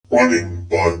Running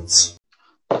Buds.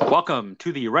 Welcome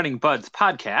to the Running Buds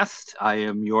podcast. I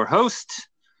am your host,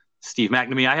 Steve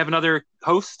McNamee. I have another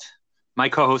host, my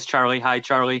co-host, Charlie. Hi,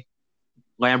 Charlie.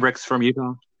 Lambrix from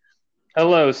Utah.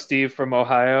 Hello, Steve from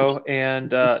Ohio.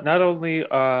 And not only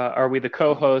are we the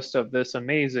co-host of this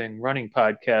amazing running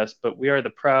podcast, but we are the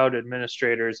proud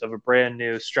administrators of a brand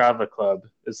new Strava club.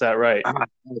 Is that right?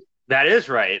 That is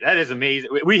right. That is amazing.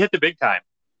 We hit the big time.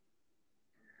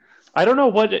 I don't know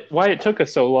why it took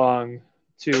us so long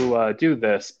to do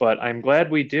this, but I'm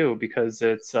glad we do because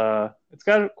it's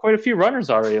got quite a few runners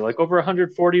already. Like over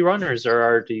 140 runners are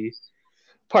already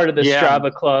part of the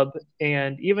Strava club.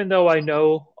 And even though I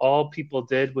know all people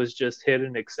did was just hit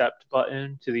an accept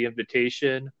button to the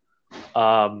invitation,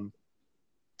 I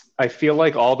feel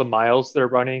like all the miles they're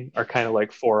running are kind of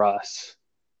like for us.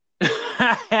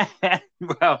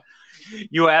 Well,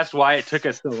 you asked why it took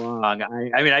us so long.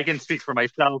 I mean, I can speak for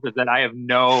myself is that I have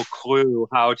no clue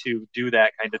how to do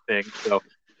that kind of thing. So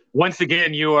once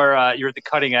again, you're at the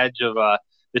cutting edge of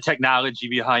the technology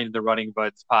behind the Running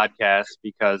Buds podcast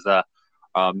because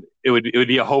it would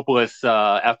be a hopeless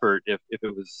effort if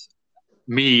it was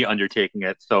me undertaking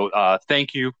it. So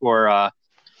thank you for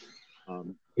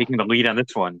taking the lead on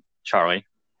this one, Charlie.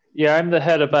 Yeah, I'm the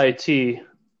head of IT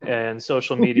and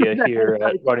social media here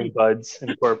at Running Buds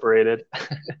Incorporated.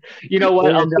 You know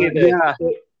what? I'll say this.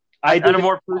 On a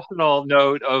more personal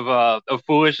note of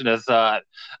foolishness, I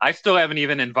still haven't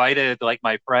even invited like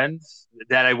my friends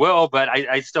that I will, but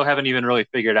I still haven't even really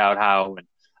figured out how. And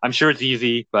I'm sure it's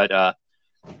easy, but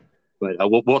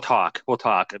we'll talk. We'll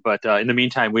talk. But in the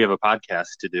meantime, we have a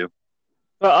podcast to do.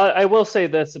 Well, I will say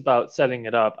this about setting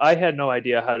it up. I had no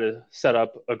idea how to set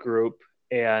up a group,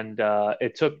 and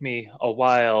it took me a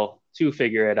while to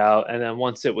figure it out. And then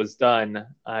once it was done,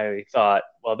 I thought,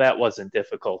 well, that wasn't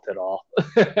difficult at all.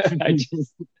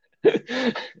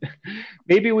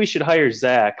 Maybe we should hire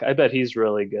Zach. I bet he's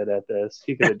really good at this.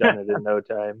 He could have done it in no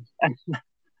time.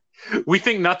 We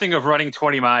think nothing of running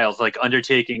 20 miles, like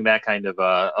undertaking that kind of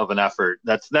an effort.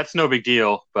 That's no big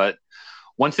deal. But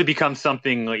once it becomes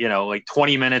something, like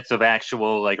 20 minutes of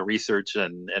actual like research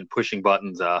and pushing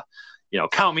buttons,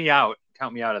 count me out.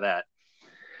 Count me out of that.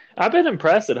 I've been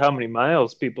impressed at how many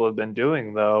miles people have been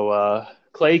doing, though.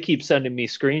 Clay keeps sending me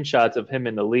screenshots of him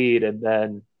in the lead, and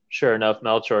then sure enough,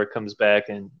 Melchor comes back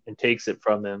and takes it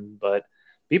from him. But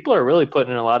people are really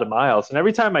putting in a lot of miles. And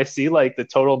every time I see like the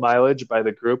total mileage by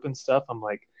the group and stuff, I'm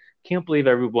like, can't believe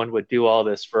everyone would do all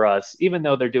this for us, even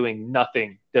though they're doing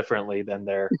nothing differently than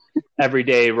their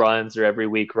everyday runs or every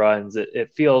week runs.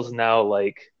 It feels now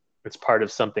like it's part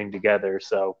of something together.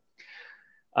 So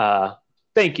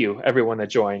thank you, everyone that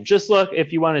joined. Just look,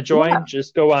 if you want to join,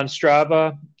 just go on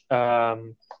Strava,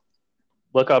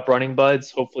 look up Running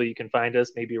Buds. Hopefully you can find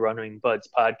us, maybe Running Buds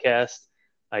Podcast.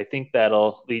 I think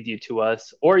that'll lead you to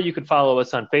us. Or you can follow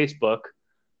us on Facebook,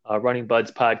 Running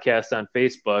Buds Podcast on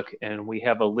Facebook, and we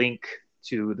have a link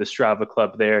to the Strava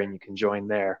Club there, and you can join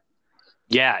there.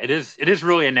 Yeah, it is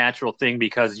really a natural thing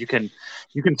because you can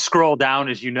scroll down,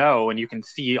 as you know, and you can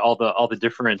see all the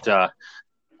different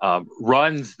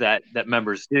runs that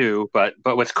members do. But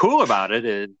what's cool about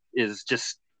it is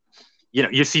just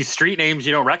you see street names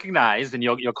you don't recognize, and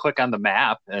you'll click on the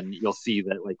map and you'll see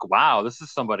that like, wow, this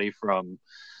is somebody from.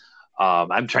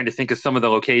 I'm trying to think of some of the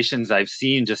locations I've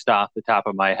seen just off the top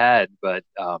of my head, but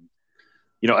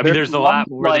there's a lot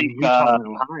more like Utah and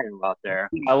Ohio out there.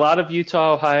 A lot of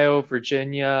Utah, Ohio,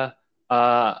 Virginia.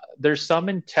 There's some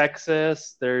in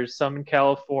Texas. There's some in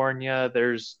California.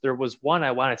 There was one,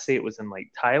 I want to say it was in like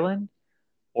Thailand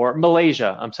or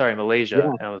Malaysia. I'm sorry,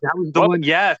 Malaysia. Yeah, that was the one.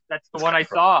 Yes, that's the one I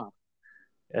saw.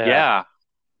 Yeah.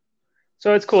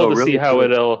 So it's cool to see how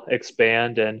it'll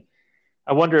expand, and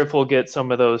I wonder if we'll get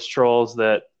some of those trolls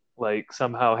that like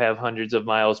somehow have hundreds of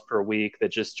miles per week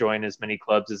that just join as many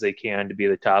clubs as they can to be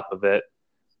the top of it.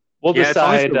 We'll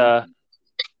decide.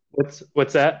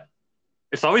 What's that?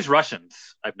 It's always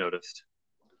Russians, I've noticed.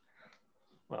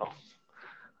 Well,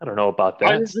 I don't know about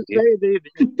that. I was just saying,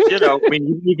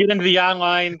 when you get into the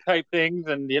online type things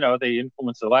and, they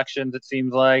influence elections, it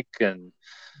seems like, and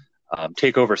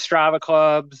take over Strava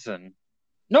clubs. And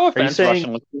no offense, are you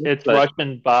saying it's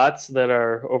Russian bots that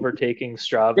are overtaking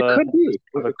Strava?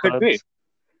 It could be.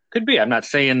 Could be. I'm not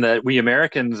saying that we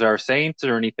Americans are saints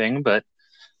or anything, but,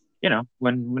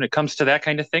 when it comes to that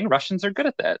kind of thing, Russians are good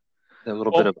at that.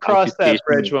 We'll cross that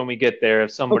bridge when we get there.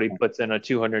 If somebody puts in a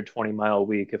 220-mile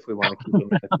week, if we want to keep them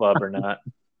in the club or not.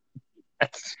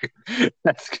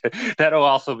 That's good. That'll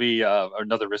also be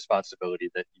another responsibility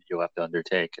that you'll have to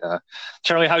undertake.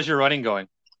 Charlie, how's your running going?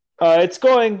 It's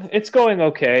going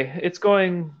okay. It's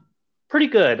going Pretty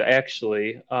good,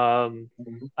 actually.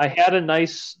 I had a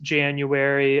nice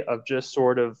January of just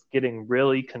sort of getting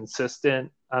really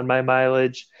consistent on my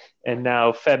mileage. And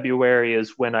now February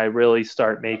is when I really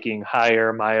start making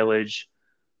higher mileage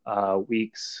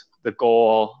weeks. The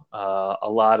goal, a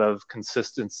lot of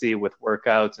consistency with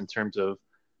workouts in terms of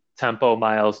tempo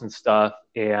miles and stuff.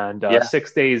 And Yeah.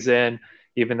 6 days in,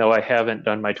 even though I haven't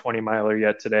done my 20 miler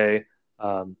yet today,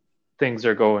 things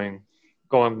are going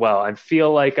well. I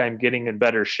feel like I'm getting in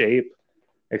better shape,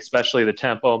 especially the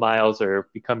tempo miles are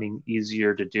becoming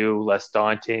easier to do, less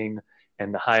daunting,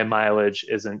 and the high mileage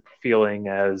isn't feeling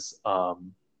as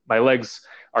my legs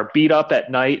are beat up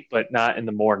at night, but not in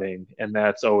the morning, and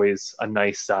that's always a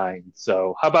nice sign.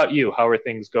 So, how about you? How are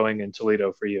things going in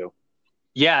Toledo for you?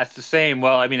 Yeah, it's the same.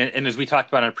 Well, I mean, and as we talked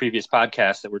about on a previous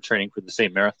podcast, that we're training for the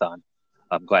same marathon,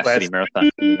 Glass City Last Marathon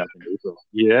coming up in April.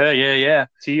 Yeah, yeah, yeah.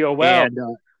 TOL. And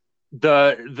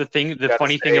the Gotta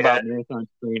funny thing say about it. marathon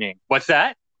training, what's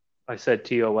that? I said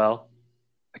TOL.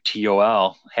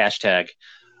 TOL hashtag.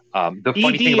 The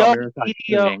funny thing about EDO. marathon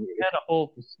EDO. training, Had a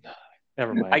whole.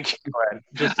 Never mind. I Go ahead.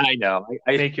 Just I know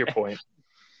make your point.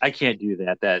 I can't do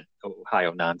that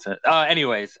Ohio nonsense.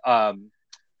 Anyways,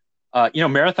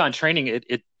 marathon training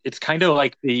it's kind of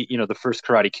like the first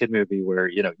Karate Kid movie where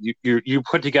you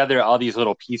put together all these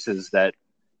little pieces that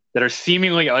are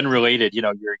seemingly unrelated.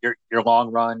 Your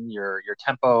long run, your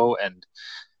tempo,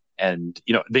 and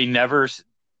they never,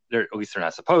 they're at least they're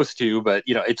not supposed to, but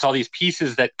it's all these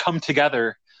pieces that come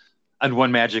together on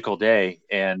one magical day.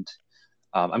 And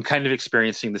I'm kind of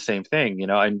experiencing the same thing,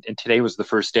 and today was the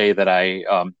first day that I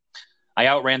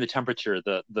outran the temperature.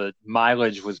 The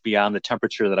mileage was beyond the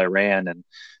temperature that I ran, and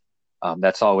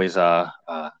that's always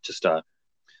just a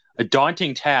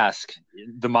daunting task.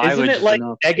 The mileage Isn't it is like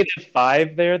enough.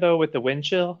 -5 there though with the wind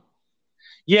chill?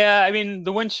 Yeah, I mean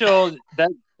the wind chill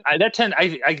I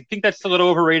think that's a little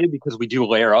overrated because we do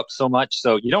layer up so much,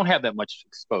 so you don't have that much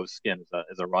exposed skin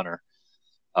as a runner.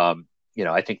 I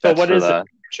think So that's what for is the. the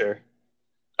temperature?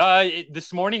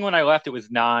 This morning when I left, it was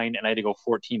 9, and I had to go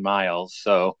 14 miles.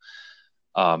 So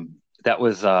that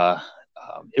was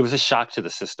it was a shock to the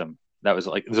system. That was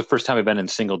it was the first time I've been in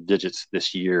single digits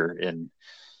this year in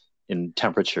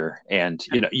temperature, and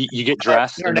you get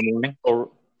dressed in the morning. Or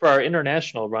for our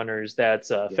international runners, that's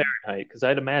Fahrenheit, because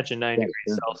I'd imagine 9 degrees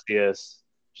Yeah. Celsius,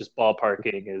 just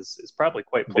ballparking is probably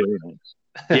quite Very pleasant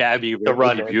nice. Yeah, it'd be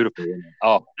beautiful.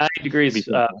 Oh, 9 degrees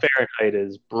Fahrenheit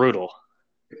is brutal.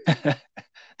 that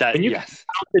When you yes.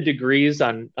 count the degrees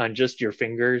on just your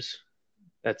fingers,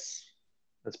 that's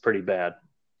pretty bad.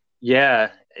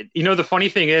 Yeah, the funny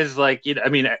thing is, I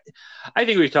mean, I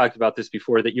think we've talked about this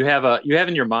before, that you have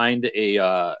in your mind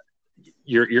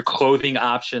your clothing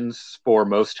options for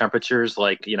most temperatures.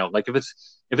 Like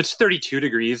if it's 32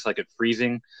 degrees, like it's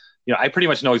freezing, I pretty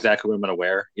much know exactly what I'm going to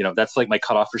wear. That's like my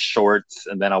cutoff for shorts,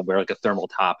 and then I'll wear like a thermal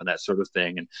top and that sort of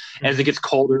thing. And as it gets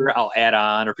colder, I'll add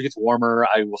on, or if it gets warmer,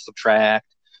 I will subtract.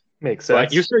 Makes sense.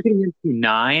 But you start getting into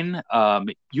 9.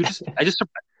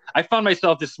 I found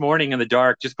myself this morning in the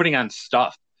dark just putting on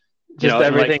stuff. Just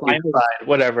everything you find,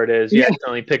 whatever it is. You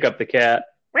accidentally pick up the cat.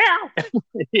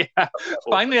 Yeah.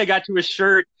 Finally, I got to a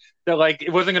shirt that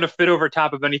it wasn't going to fit over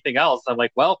top of anything else. I'm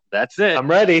like, well, that's it.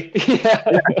 I'm ready.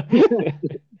 Yeah.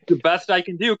 The best I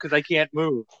can do because I can't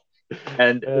move,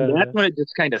 and that's when it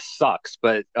just kind of sucks.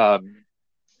 But so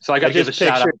I got to give a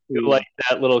shout out to like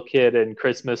that little kid in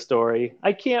Christmas Story.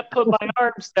 I can't put my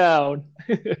arms down.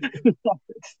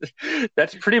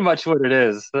 That's pretty much what it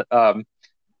is. But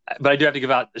I do have to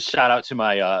give out a shout out to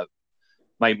my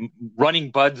my running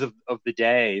buds of the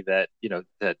day that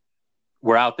that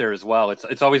were out there as well.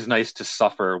 It's always nice to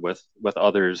suffer with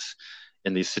others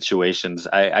in these situations.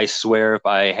 I swear, if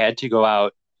I had to go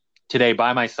out today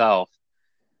by myself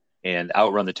and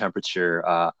outrun the temperature,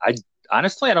 I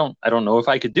honestly, I don't know if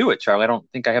I could do it, Charlie. I don't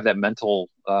think I have that mental.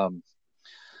 I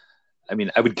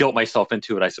mean, I would guilt myself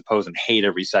into it, I suppose, and hate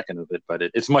every second of it. But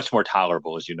it's much more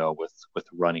tolerable, as you know, with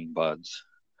running buds.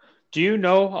 Do you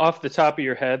know off the top of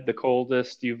your head the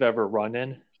coldest you've ever run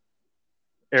in?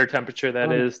 Air temperature,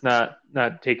 that is, not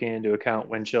taking into account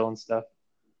wind chill and stuff.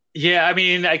 Yeah, I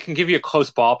mean, I can give you a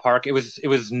close ballpark. It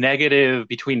was negative,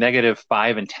 between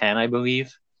 -5 and 10, I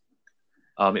believe.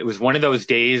 It was one of those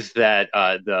days that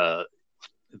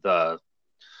the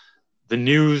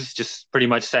news just pretty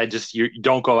much said, just you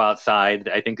don't go outside.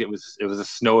 I think it was a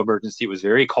snow emergency. It was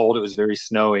very cold. It was very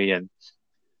snowy, and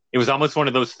it was almost one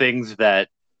of those things that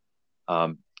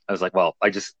I was like, well, I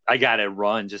gotta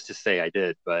run just to say I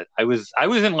did. But I was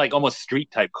in almost street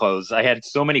type clothes. I had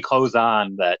so many clothes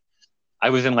on that I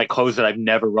was in clothes that I've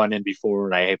never run in before,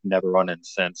 and I have never run in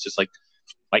since. Just like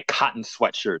cotton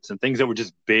sweatshirts and things that were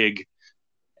just big,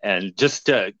 and just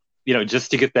to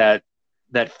just to get that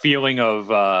feeling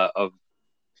of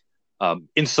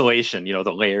insulation,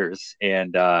 the layers,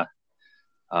 and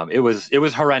it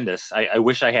was horrendous. I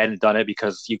wish I hadn't done it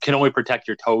because you can only protect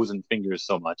your toes and fingers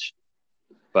so much.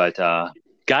 But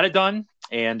got it done,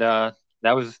 and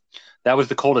that was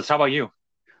the coldest. How about you?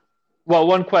 Well,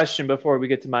 one question before we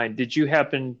get to mine. Do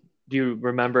you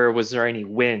remember, was there any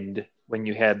wind when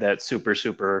you had that super,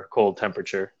 super cold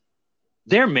temperature?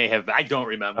 There may have. I don't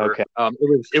remember. Okay.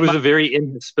 It was a very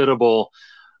inhospitable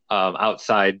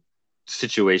outside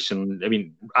situation. I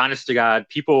mean, honest to God,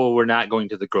 people were not going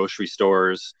to the grocery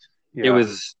stores. It Yeah.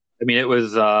 was. I mean, it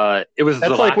was the That's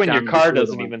like when your lockdown car before the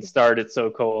doesn't even lockdown. start, it's so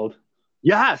cold.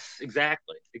 Yes,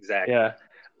 exactly, exactly. Yeah.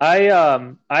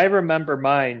 I remember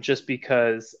mine just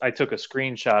because I took a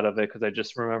screenshot of it because I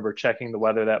just remember checking the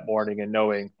weather that morning and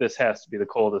knowing this has to be the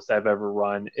coldest I've ever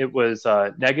run. It was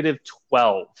negative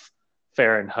 12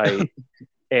 Fahrenheit,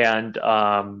 and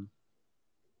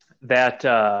that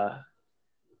uh,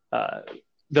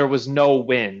 there was no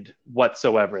wind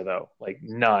whatsoever, though, like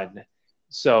none.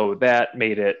 So that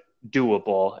made it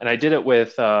doable. And I did it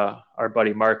with our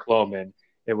buddy Mark Lohman.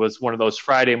 It was one of those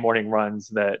Friday morning runs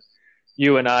that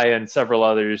you and I and several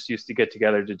others used to get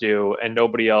together to do, and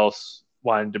nobody else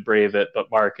wanted to brave it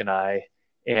but Mark and I.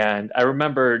 And I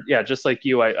remember, yeah, just like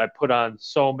you, I put on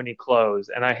so many clothes,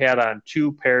 and I had on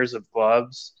two pairs of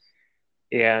gloves.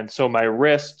 And so my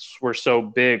wrists were so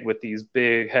big with these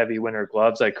big, heavy winter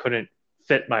gloves, I couldn't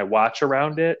fit my watch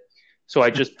around it. So I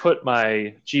just put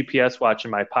my GPS watch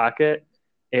in my pocket,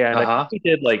 and Uh I think huh. we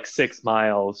did like 6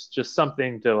 miles, just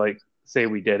something to like say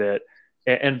we did it.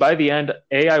 And by the end,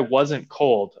 I wasn't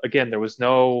cold. Again, there was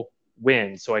no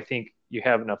wind. So I think you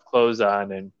have enough clothes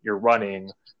on and you're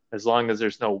running. As long as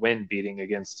there's no wind beating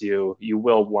against you, you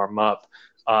will warm up.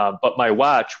 But my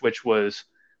watch, which was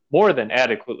more than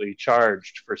adequately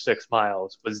charged for 6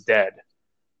 miles, was dead.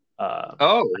 Uh,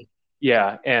 Oh,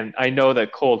 yeah, and I know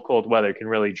that cold, cold weather can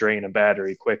really drain a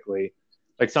battery quickly.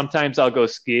 Like sometimes I'll go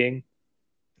skiing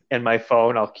and my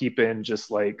phone I'll keep in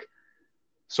just like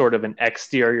sort of an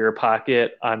exterior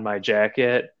pocket on my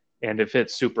jacket. And if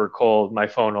it's super cold, my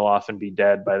phone will often be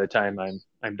dead by the time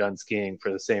I'm done skiing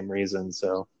for the same reason.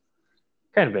 So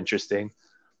kind of interesting.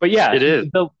 But yeah, it is.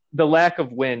 the lack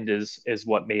of wind is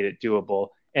what made it doable.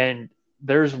 And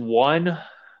there's one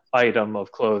item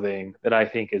of clothing that I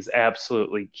think is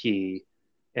absolutely key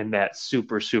in that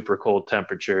super super cold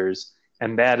temperatures,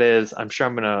 and that is, I'm sure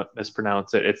I'm gonna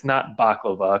mispronounce it. It's not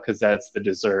baklava because that's the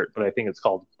dessert, but I think it's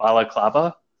called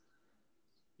balaclava.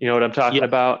 You know what I'm talking Yeah,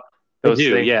 about? I Those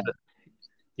do. things. Yeah.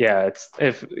 Yeah, it's,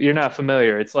 if you're not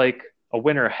familiar, it's like a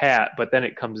winter hat, but then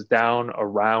it comes down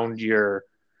around your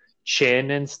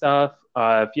chin and stuff.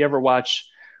 If you ever watch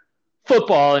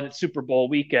football and it's Super Bowl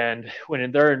weekend,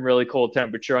 when they're in really cold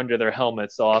temperature under their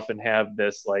helmets, they'll often have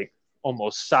this like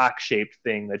almost sock shaped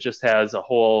thing that just has a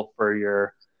hole for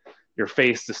your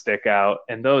face to stick out.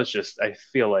 And those just, I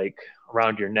feel like,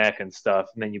 around your neck and stuff.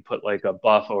 And then you put like a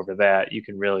buff over that, you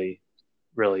can really,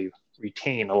 really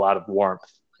retain a lot of warmth.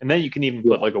 And then you can even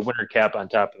put Yeah. like a winter cap on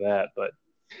top of that. But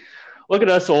look at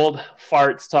us old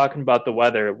farts talking about the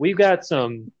weather. We've got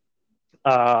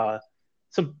uh,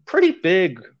 some pretty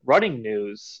big running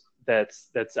news that's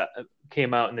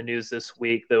came out in the news this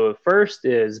week. The first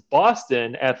is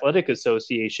Boston Athletic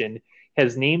Association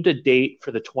has named a date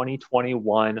for the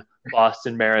 2021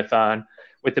 Boston Marathon,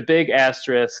 with the big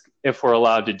asterisk if we're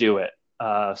allowed to do it.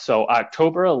 So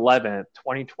October 11th,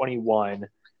 2021.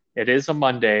 It is a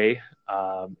Monday.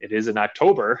 It is in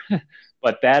October,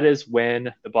 but that is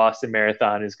when the Boston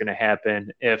Marathon is going to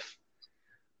happen if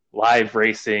live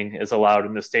racing is allowed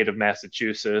in the state of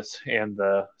Massachusetts and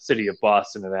the city of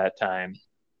Boston at that time.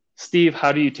 Steve,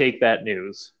 how do you take that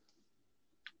news?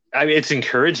 I mean, it's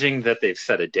encouraging that they've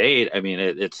set a date. I mean,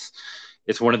 it's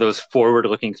one of those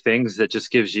forward-looking things that just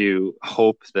gives you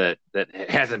hope that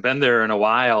hasn't been there in a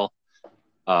while.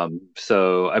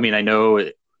 So, I mean, I know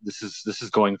this is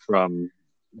going from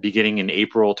beginning in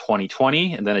April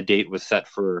 2020, and then a date was set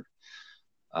for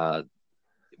uh,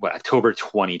 October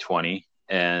 2020,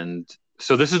 and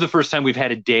so this is the first time we've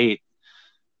had a date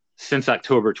since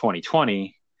October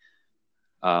 2020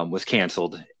 was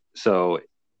canceled. So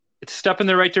it's a step in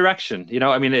the right direction.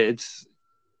 I mean, it's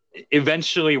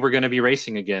eventually we're going to be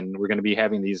racing again. We're going to be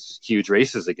having these huge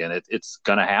races again. It's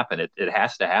going to happen. It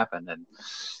has to happen.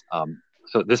 And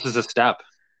so this is a step.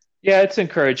 Yeah, it's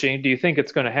encouraging. Do you think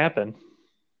it's going to happen?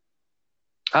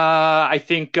 I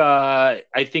think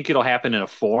it'll happen in a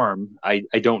form. I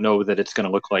don't know that it's going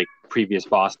to look like previous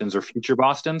Boston's or future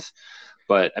Boston's,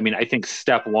 but I mean I think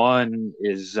step one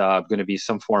is going to be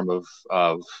some form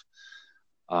of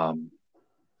um,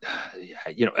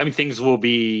 I mean, things will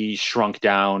be shrunk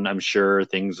down. I'm sure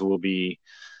things will be,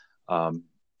 um,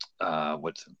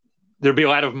 what's there'll be a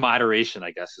lot of moderation,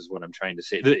 I guess, is what I'm trying to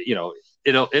say.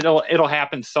 It'll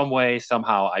happen some way,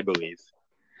 somehow, I believe.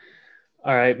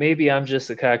 All right, maybe I'm just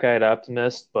a cockeyed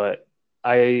optimist, but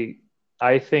I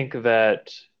I think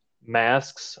that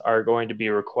masks are going to be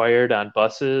required on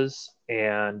buses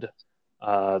and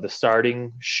the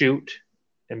starting chute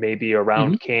and maybe Mm-hmm.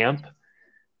 around camp.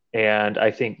 And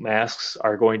I think masks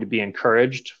are going to be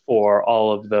encouraged for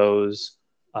all of those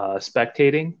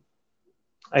spectating.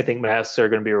 I think masks are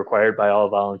going to be required by all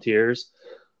volunteers.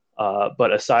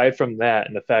 But aside from that,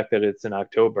 and the fact that it's in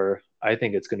October, I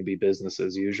think it's going to be business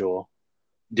as usual.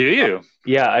 Do you?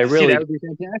 Yeah, See, that would be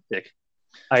fantastic.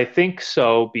 I think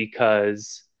so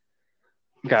because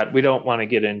God, we don't want to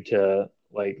get into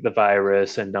like the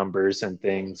virus and numbers and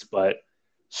things, but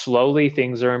slowly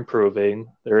things are improving.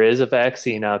 There is a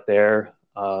vaccine out there.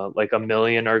 Like 1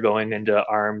 million are going into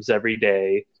arms every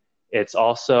day. It's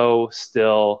also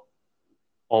still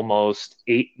almost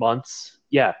 8 months.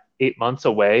 Yeah, 8 months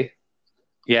away.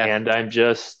 Yeah. And I'm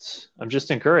just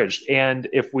encouraged. And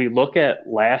if we look at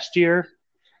last year,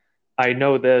 I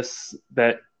know this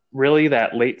that really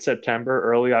that late September,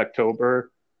 early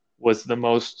October was the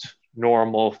most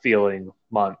normal feeling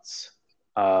months.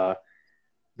 Uh,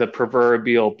 the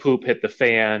proverbial poop hit the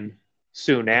fan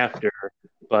soon after,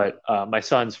 but my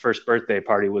son's first birthday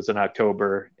party was in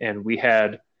October, and we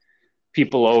had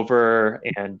people over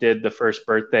and did the first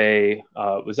birthday.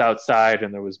 It was outside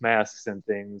and there was masks and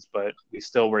things, but we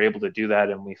still were able to do that,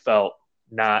 and we felt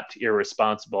not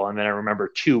irresponsible. And then I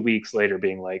remember 2 weeks later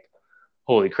being like,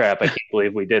 holy crap, I can't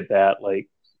believe we did that. Like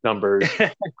numbers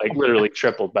like literally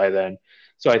tripled by then.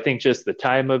 So I think just the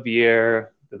time of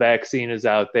year, the vaccine is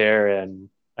out there, and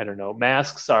I don't know,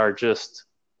 masks are just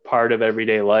part of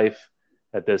everyday life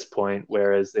at this point,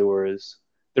 whereas the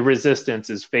resistance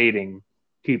is fading,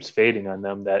 keeps fading on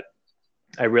them. That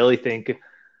I really think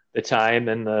the time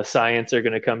and the science are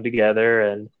going to come together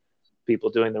and people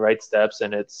doing the right steps,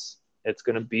 and it's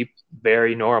going to be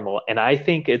very normal. And I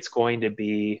think it's going to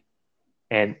be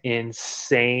an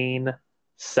insane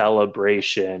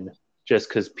celebration just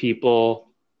because people,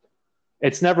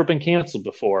 it's never been canceled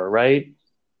before, right?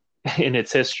 In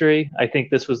its history. I think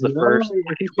this was the No, first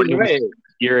I think you're right.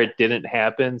 year it didn't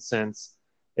happen since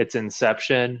its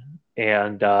inception.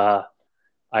 And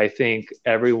I think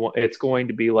everyone, it's going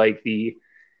to be like the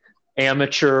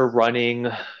amateur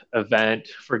running event.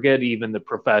 Forget even the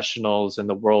professionals and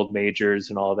the world majors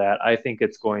and all that. I think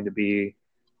it's going to be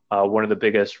one of the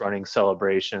biggest running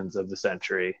celebrations of the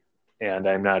century, and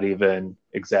I'm not even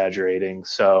exaggerating.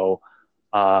 So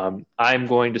I'm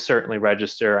going to certainly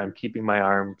register. I'm keeping my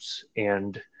arms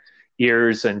and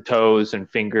ears and toes and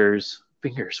fingers.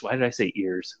 Why did I say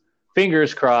ears?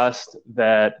 Fingers crossed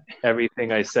that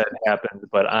everything I said happened.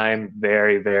 But I'm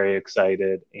very, very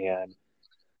excited, and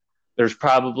there's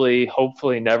probably,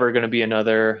 hopefully, never going to be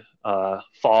another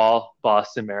fall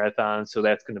Boston Marathon, so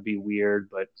that's going to be weird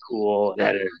but cool.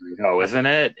 That is, isn't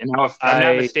it? And if I'm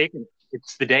not mistaken,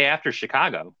 it's the day after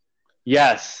Chicago.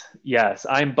 Yes, yes,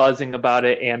 I'm buzzing about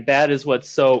it, and that is what's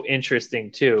so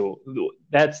interesting too.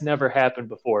 That's never happened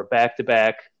before.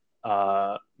 Back-to-back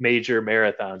major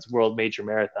marathons, world major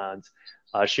marathons.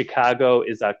 Chicago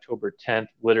is October 10th,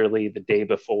 literally the day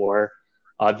before.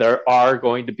 There are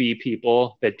going to be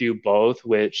people that do both,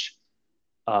 which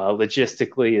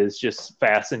logistically is just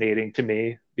fascinating to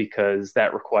me because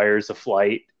that requires a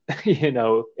flight,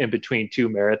 in between two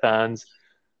marathons.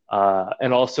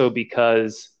 And also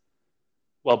because,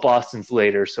 well, Boston's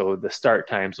later, so the start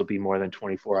times will be more than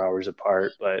 24 hours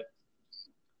apart, but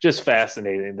just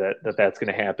fascinating that that's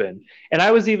going to happen. And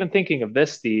I was even thinking of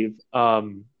this, Steve.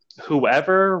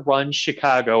 Whoever runs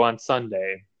Chicago on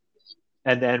Sunday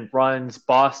and then runs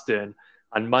Boston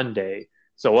on Monday.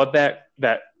 So of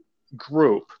that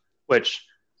group, which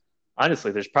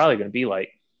honestly, there's probably going to be like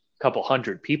a couple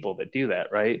hundred people that do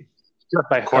that, right? Sure,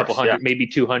 By a couple hundred, maybe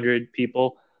 200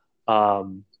 people.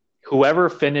 Whoever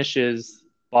finishes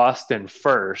Boston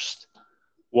first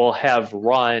will have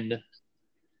run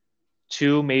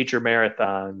 2 major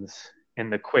marathons in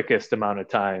the quickest amount of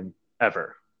time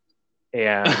ever.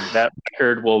 And that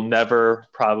record will never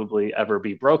probably ever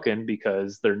be broken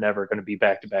because they're never going to be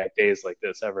back-to-back days like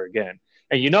this ever again.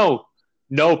 And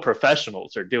no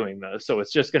professionals are doing this, so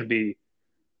it's just going to be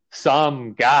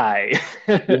some guy.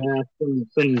 Yeah,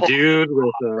 some dude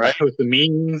with the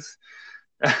means,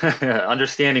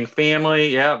 understanding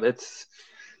family. Yeah, that's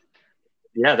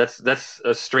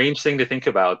a strange thing to think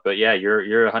about, but yeah,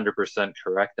 you're 100%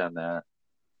 correct on that.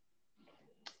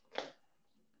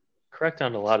 Correct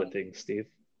on a lot of things, Steve.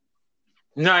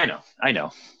 No, I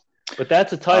know. But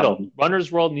that's a title. Um,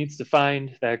 Runner's World needs to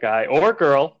find that guy or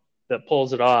girl that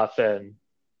pulls it off and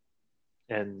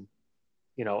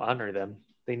honor them.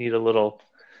 They need a little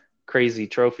crazy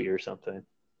trophy or something.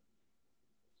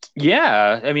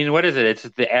 yeah, I mean, what is it? It's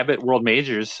the Abbott World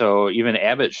Majors, so even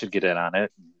Abbott should get in on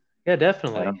it. Yeah, I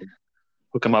definitely. don't know,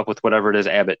 hook them up with whatever it is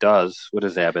Abbott does. What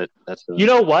is Abbott? That's You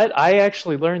know what? I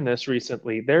actually learned this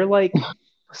recently. They're like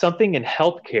something in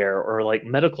healthcare or like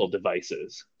medical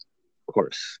devices. of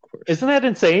course. Isn't that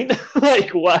insane?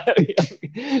 Like what?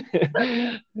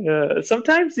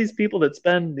 Sometimes these people that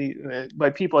spend by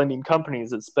people I mean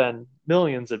companies that spend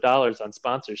millions of dollars on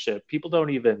sponsorship, people don't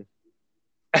even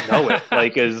know it.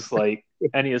 Like is like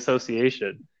any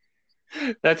association.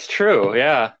 That's true.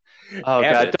 Yeah, Oh God,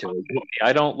 Abbott. don't,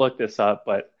 I don't look this up,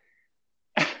 but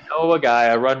I know a guy.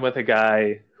 I run with a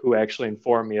guy who actually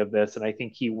informed me of this, and I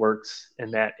think he works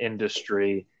in that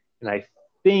industry. And I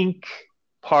think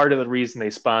part of the reason they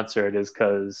sponsor it is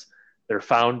because their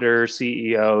founder,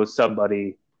 CEO,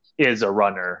 somebody is a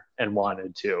runner and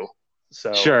wanted to.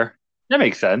 So Sure, that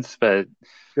makes sense. But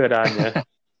good on you.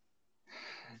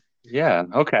 yeah,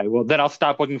 okay. Well, then I'll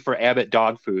stop looking for Abbott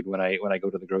dog food when I go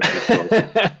to the grocery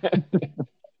store.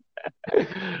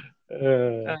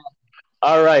 Uh,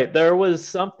 all right, there was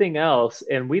something else,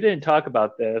 and we didn't talk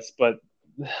about this, but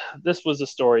this was a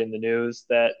story in the news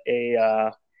that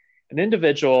a an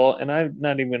individual, and I'm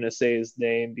not even going to say his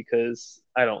name because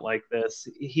I don't like this.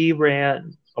 He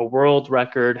ran a world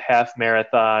record half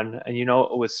marathon, and you know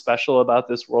what was special about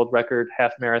this world record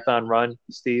half marathon run,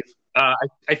 Steve?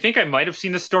 I think I might have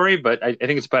seen the story, but I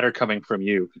think it's better coming from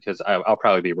you because I'll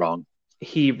probably be wrong.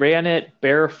 He ran it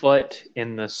barefoot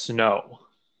in the snow.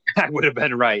 I would have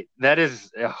been right. That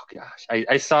is, oh gosh,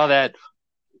 I saw that.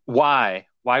 Why?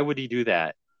 Why would he do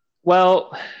that?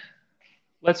 Well,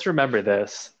 let's remember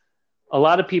this. A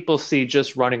lot of people see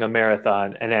just running a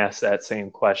marathon and ask that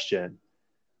same question.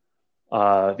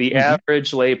 The Hmm.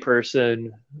 average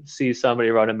layperson sees somebody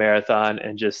run a marathon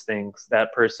and just thinks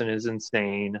that person is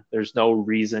insane. There's no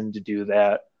reason to do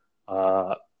that,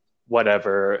 uh,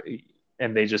 whatever.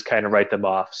 And they just kind of write them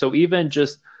off. So even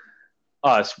just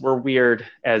us, we're weird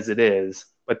as it is.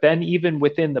 But then, even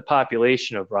within the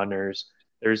population of runners,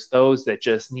 there's those that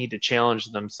just need to challenge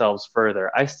themselves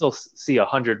further. I still see a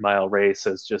 100-mile race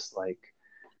as just like,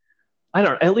 I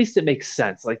don't know, at least it makes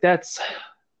sense. Like that's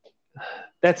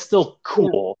still Yeah.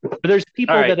 cool. But there's All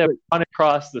people right. that have run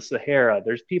across the Sahara.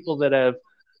 There's people that have,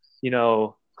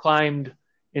 climbed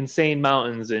insane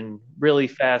mountains in really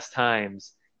fast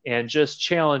times and just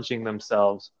challenging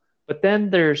themselves. But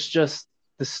then there's just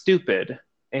the stupid.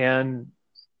 And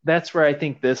that's where I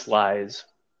think this lies.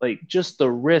 Like just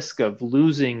the risk of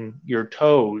losing your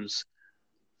toes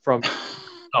from,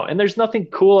 oh, and there's nothing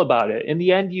cool about it. In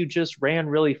the end, you just ran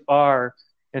really far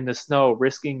in the snow,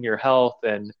 risking your health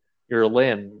and your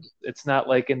limbs. It's not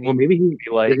like in Well, the maybe he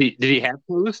like did he have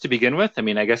clues to begin with? I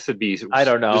mean, I guess I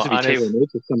don't know. this would be tailor Honest,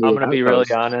 made for somebody I'm gonna without be really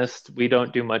toes. honest. We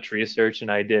don't do much research, and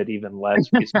I did even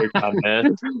less research on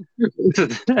this. this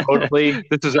is Totally,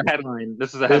 this is a headline.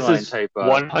 This is a this headline is type story.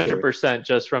 100%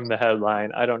 just from the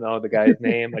headline. I don't know the guy's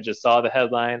name. I just saw the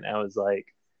headline. I was like,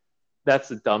 that's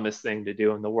the dumbest thing to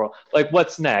do in the world. Like,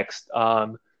 what's next?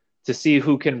 To see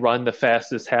who can run the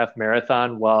fastest half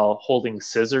marathon while holding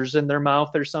scissors in their mouth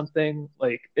or something.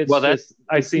 Like, it's Well, just,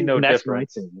 I see no that's my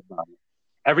difference. thing about it.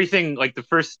 Everything like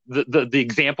the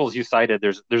examples you cited.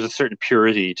 There's a certain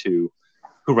purity to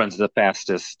who runs the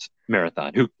fastest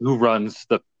marathon, who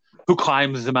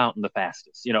climbs the mountain the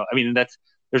fastest. I mean,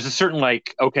 there's a certain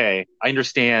like, okay, I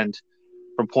understand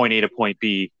from point A to point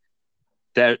B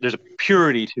that there's a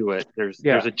purity to it. There's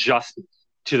Yeah. a justice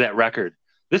to that record.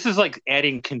 This is like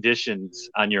adding conditions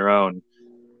on your own.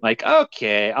 Like,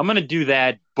 okay, I'm gonna do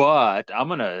that, but I'm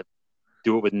gonna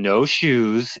do it with no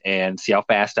shoes and see how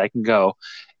fast I can go.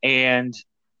 And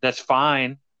that's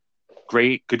fine.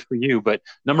 Great, good for you. But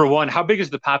number one, how big is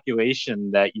the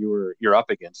population that you're up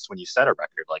against when you set a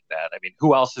record like that? I mean,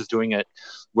 who else is doing it?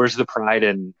 Where's the pride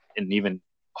in even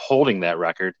holding that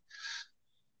record?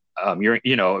 I mean,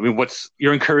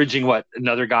 you're encouraging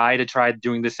another guy to try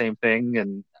doing the same thing,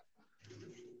 and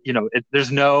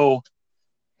there's no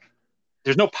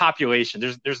population,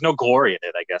 there's no glory in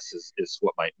it. I guess is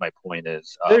what my point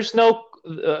is. There's no,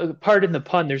 pardon the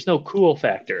pun, there's no cool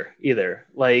factor either.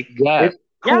 Like, Yeah, it's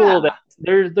cool that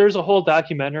yeah, there's a whole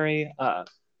documentary. Of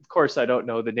course, I don't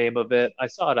know the name of it. I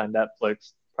saw it on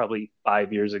Netflix probably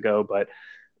 5 years ago, but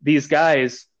these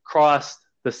guys crossed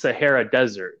the Sahara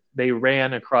Desert. They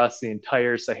ran across the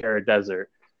entire Sahara Desert.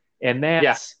 And yeah.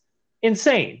 that's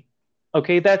insane.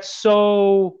 Okay, that's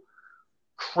so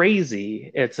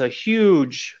crazy. It's a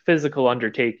huge physical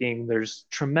undertaking. There's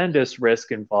tremendous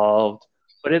risk involved.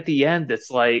 But at the end, it's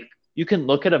like you can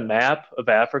look at a map of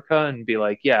Africa and be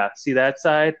like, yeah, see that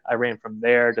side? I ran from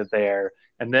there to there.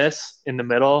 And this in the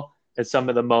middle is some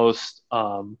of the most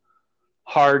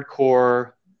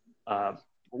hardcore, uh,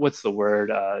 what's the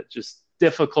word? Just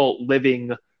difficult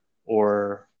living,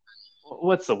 or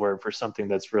what's the word for something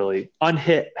that's really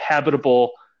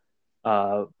uninhabitable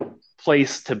uh,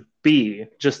 place to be,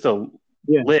 just to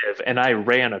Yeah. live. And I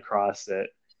ran across it.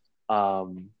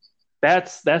 Um,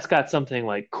 that's got something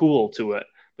like cool to it.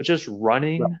 But just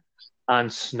running on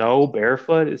snow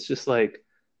barefoot, it's just like,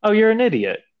 oh, you're an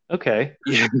idiot. Okay.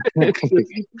 Yeah. It's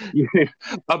just,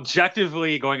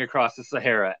 Objectively going across the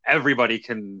Sahara, everybody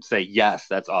can say yes,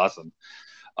 that's awesome.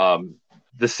 Um,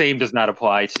 the same does not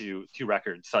apply to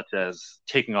records such as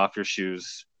taking off your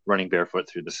shoes, running barefoot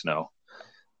through the snow.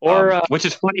 or Which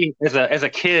is funny. As a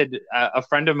kid, a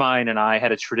friend of mine and I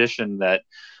had a tradition that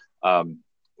um,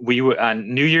 we would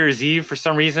on New Year's Eve, for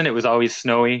some reason it was always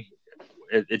snowy.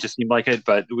 It just seemed like it,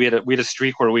 but we had a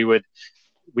streak where we would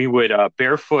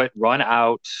barefoot run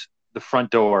out the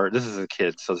front door. This is a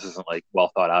kid, so this isn't like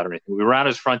well thought out or anything. We ran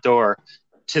his front door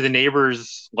to the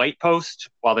neighbor's light post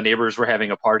while the neighbors were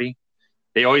having a party.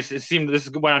 They always, it seemed, this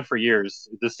went on for years,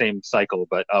 the same cycle,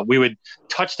 but we would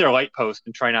touch their light post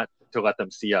and try not to let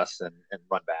them see us and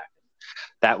run back.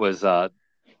 That was on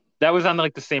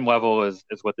like the same level as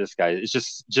what this guy is.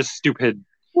 It's just stupid.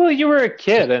 well, you were a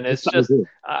kid, and it's just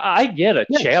I get a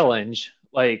Yeah. challenge.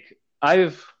 Like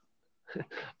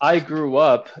I grew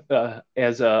up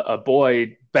as a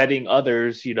boy betting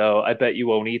others, I bet you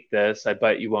won't eat this. I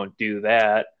bet you won't do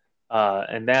that.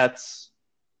 And that's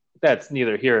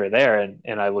neither here or there.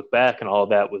 And I look back and all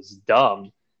that was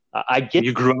dumb.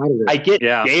 You grew out of it. I get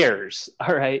Yeah. dares.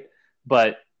 All right.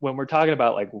 But when we're talking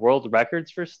about like world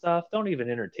records for stuff, don't even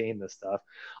entertain this stuff.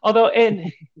 Although,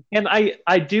 and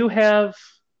I do have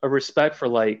a respect for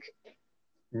like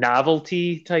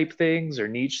novelty type things or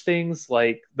niche things,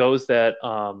 like those that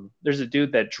there's a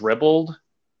dude that dribbled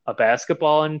a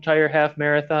basketball an entire half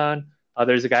marathon.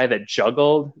 There's a guy that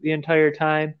juggled the entire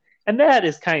time, and that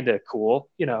is kind of cool.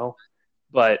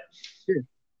 But Sure.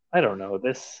 I don't know,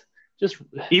 this just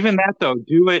Even that though,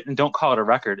 do it and don't call it a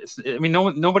record. I mean,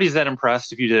 nobody's that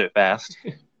impressed if you did it fast.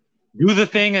 Do the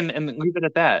thing and leave it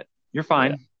at that. You're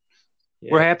fine.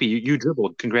 yeah. We're happy you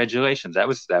dribbled. Congratulations. That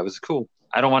was cool.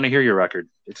 I don't want to hear your record.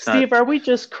 It's not. Steve, are we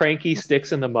just cranky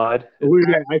sticks in the mud?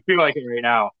 I feel like it right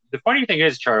now. The funny thing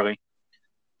is, Charlie,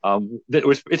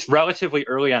 it's relatively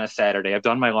early on a Saturday. I've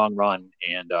done my long run,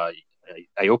 and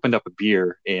I opened up a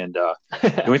beer, and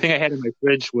the only thing I had in my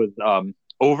fridge was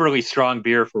overly strong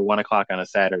beer for 1 o'clock on a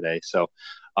Saturday. So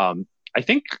I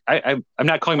think I'm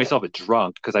not calling myself a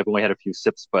drunk because I've only had a few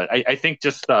sips, but I think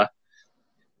just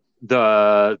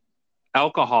the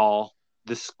alcohol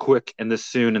this quick and this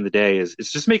soon in the day is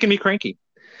it's just making me cranky.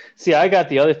 See, I got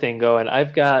the other thing going.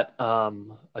 I've got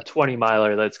a 20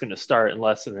 miler that's going to start in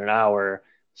less than an hour.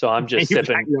 So I'm just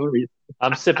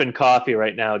I'm sipping coffee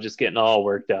right now, just getting all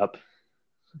worked up.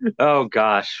 Oh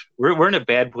gosh, we're in a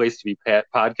bad place to be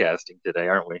podcasting today,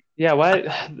 aren't we? Yeah,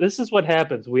 why? This is what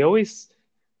happens. We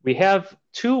have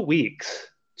 2 weeks,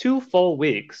 2 full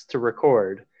weeks to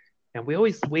record, and we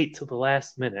always wait till the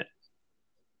last minute.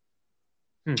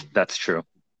 That's true.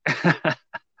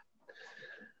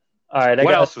 All right.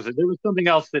 What else was it? There was something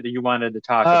else that you wanted to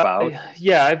talk about.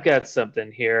 Yeah, I've got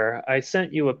something here. I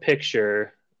sent you a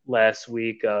picture last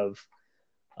week of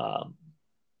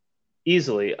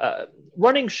easily.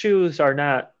 Running shoes are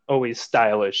not always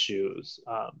stylish shoes.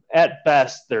 At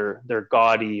best, they're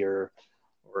gaudy or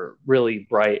really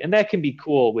bright, and that can be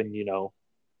cool when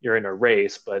you're in a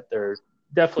race. But they're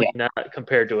definitely not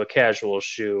compared to a casual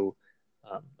shoe,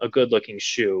 a good-looking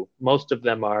shoe. Most of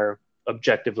them are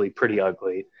objectively pretty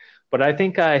ugly. But I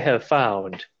think I have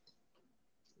found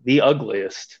the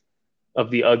ugliest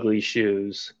of the ugly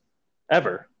shoes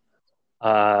ever.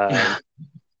 And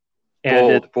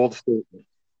Bold statement.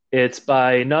 it's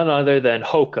by none other than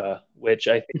Hoka, which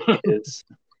I think is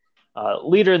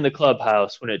leader in the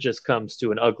clubhouse when it just comes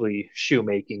to an ugly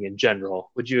shoemaking in general.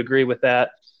 Would you agree with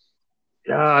that?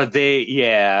 Now they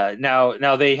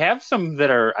have some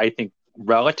that are, I think,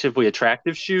 relatively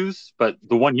attractive shoes, but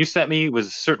the one you sent me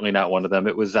was certainly not one of them.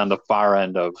 It was on the far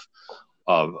end of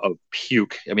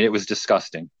puke. I mean, it was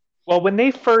disgusting. Well, when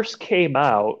they first came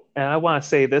out, and I want to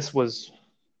say this was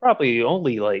probably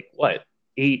only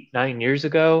 8-9 years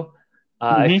ago,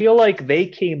 I feel like they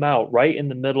came out right in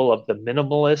the middle of the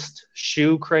minimalist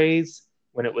shoe craze,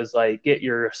 when it was like, get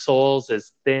your soles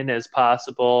as thin as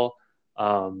possible.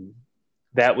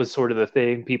 that was sort of the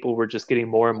thing. People were just getting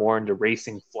more and more into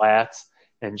racing flats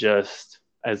and just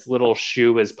as little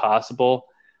shoe as possible.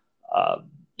 Um,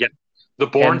 Yeah, the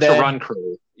Born and to then, Run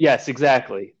crew. yes,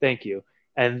 exactly. Thank you.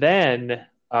 And then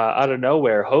out of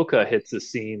nowhere, Hoka hits the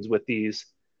scenes with these,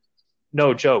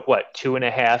 no joke, what,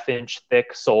 2.5 inch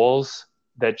thick soles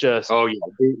that just Oh yeah,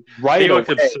 they right looked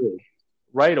away, absurd.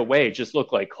 right away just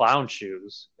look like clown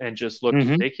shoes and just looked Hmm.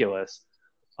 ridiculous.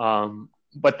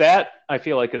 But that I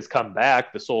feel like has come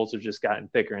back. The soles have just gotten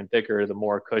thicker and thicker. The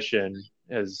more cushion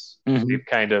as Hmm. they've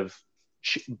kind of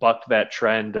bucked that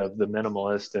trend of the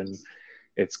minimalist, and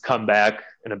it's come back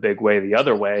in a big way the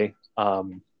other way.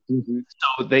 Hmm.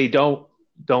 So they don't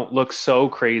look so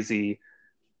crazy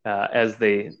as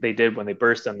they did when they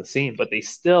burst on the scene, but they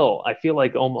still, I feel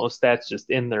like almost that's just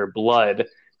in their blood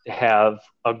to have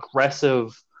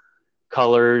aggressive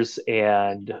colors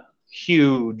and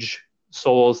huge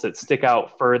soles that stick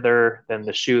out further than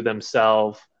the shoe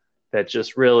themselves that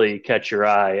just really catch your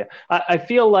eye. I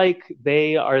feel like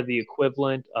they are the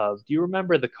equivalent of, do you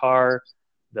remember the car,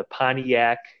 the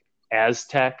Pontiac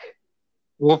Aztec?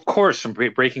 Well, of course, from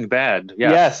Breaking Bad.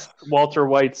 Yes, Yes. Walter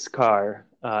White's car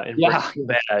in Breaking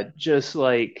Yeah. Bad.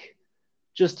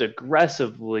 Just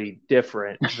aggressively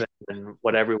different than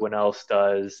what everyone else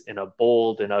does in a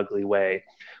bold and ugly way.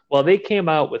 Well, they came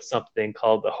out with something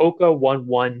called the Hoka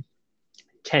 11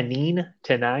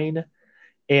 Tenine,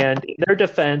 and in their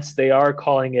defense, they are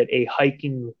calling it a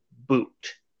hiking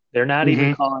boot. They're not even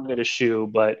Hmm. calling it a shoe,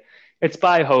 but it's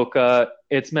by Hoka.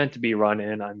 It's meant to be run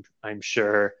in, I'm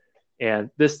sure. And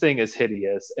this thing is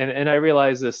hideous. And I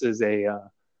realize this is a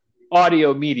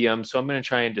audio medium, so I'm going to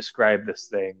try and describe this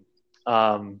thing.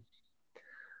 Um,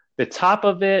 the top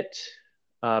of it,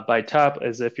 by top,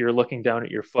 as if you're looking down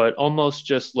at your foot, almost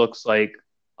just looks like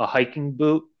a hiking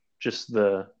boot. Just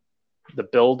the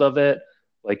build of it,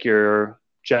 like your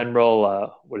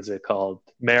general, what is it called,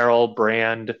 Merrell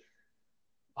brand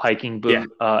hiking Yeah.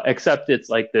 boot, except it's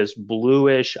like this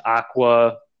bluish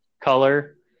aqua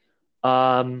color.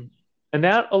 Um, and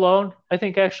that alone, I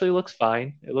think actually looks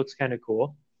fine. It looks kind of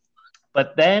cool.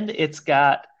 But then it's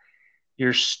got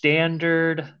your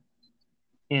standard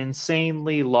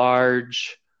insanely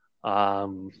large,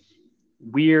 um,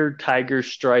 weird tiger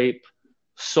stripe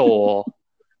sole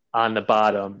on the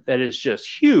bottom that is just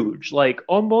huge, like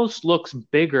almost looks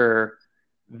bigger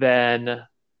than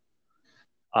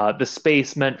the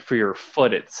space meant for your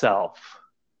foot itself.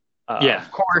 Yeah.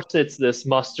 Of course, it's this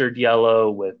mustard yellow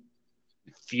with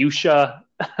fuchsia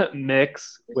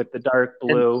mix with the dark And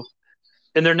blue.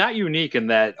 and they're not unique in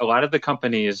that a lot of the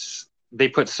companies they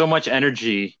put so much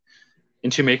energy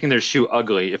into making their shoe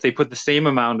ugly. If they put the same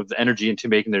amount of energy into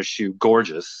making their shoe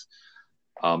gorgeous,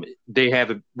 they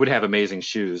would have amazing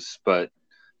shoes. But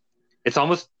it's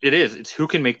who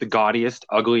can make the gaudiest,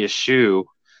 ugliest shoe,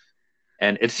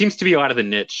 and it seems to be a lot of the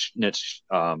niche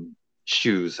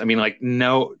shoes. I mean, like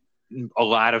no, a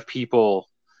lot of people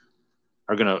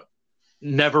are gonna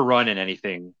never run in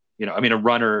anything. I mean,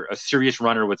 a serious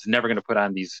runner was never going to put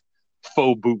on these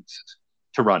faux boots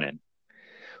to run in.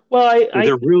 Well, So I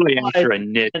they're really I after a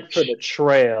went for the niche.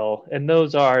 trail, and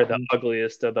those are the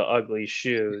ugliest of the ugly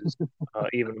shoes,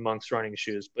 even amongst running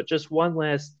shoes. But just one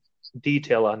last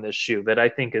detail on this shoe that I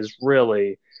think is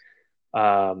really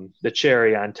the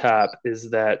cherry on top is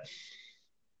that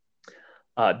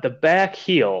the back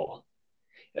heel.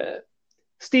 Uh,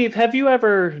 Steve, have you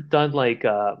ever done like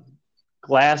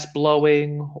glass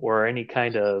blowing or any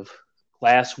kind of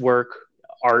glass work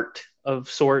art of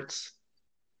sorts?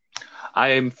 I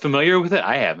am familiar with it.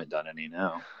 I haven't done any,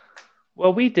 no.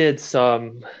 Well, we did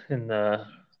some in the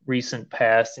recent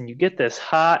past, and you get this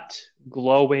hot,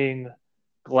 glowing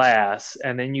glass,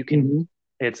 and then Hmm.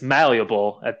 it's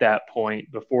malleable at that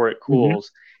point before it Hmm.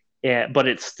 cools, but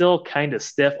it's still kind of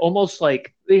stiff, almost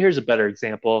like, here's a better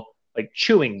example, like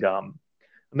chewing gum.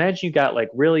 Imagine you got like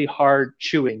really hard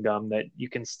chewing gum that you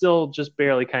can still just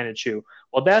barely kind of chew.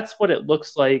 Well, that's what it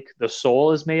looks like the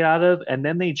sole is made out of. And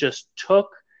then they just took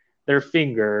their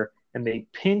finger and they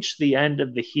pinched the end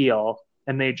of the heel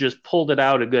and they just pulled it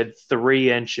out a good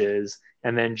 3 inches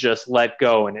and then just let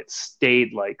go. And it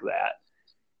stayed like that.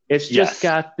 It's just Yes.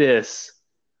 got this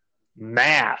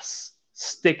mass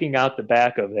sticking out the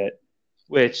back of it,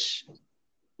 which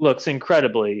looks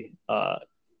incredibly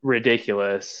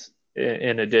ridiculous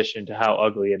in addition to how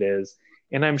ugly it is.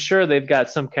 And I'm sure they've got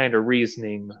some kind of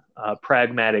reasoning,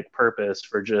 pragmatic purpose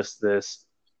for just this,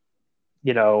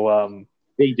 you know,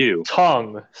 They do.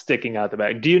 tongue sticking out the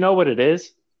back. Do you know what it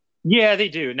is? Yeah, they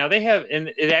do. Now they have, and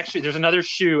it actually, there's another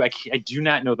shoe. I do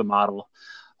not know the model.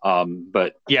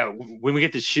 But yeah, when we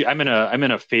get to shoe, I'm in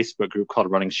a Facebook group called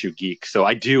Running Shoe Geek, so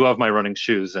I do love my running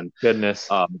shoes, and Goodness.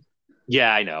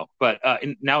 yeah, I know. But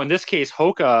now in this case,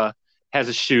 Hoka has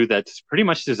a shoe that's pretty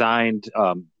much designed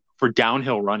for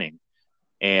downhill running,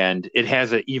 and it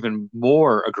has an even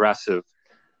more aggressive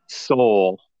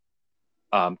sole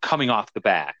coming off the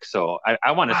back. So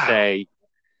I want to Wow. say,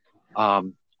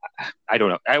 um, I don't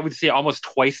know, I would say almost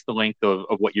twice the length of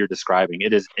what you're describing.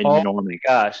 It is Oh enormous. my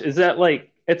gosh. Is that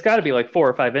like, it's got to be like 4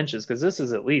 or 5 inches because this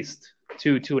is at least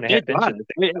two and a It half inches.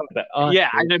 does. But Yeah,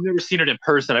 I've never seen it in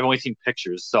person. I've only seen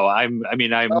pictures. So I'm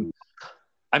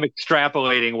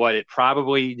extrapolating what it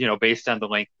probably, based on the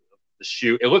length of the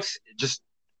shoe. It looks just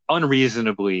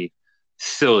unreasonably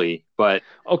silly, but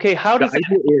okay, how the does it idea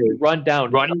help you is run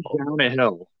running downhill? down a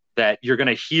hill that you're going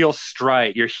to heel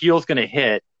strike, your heel's going to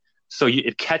hit, so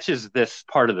it catches this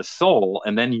part of the sole,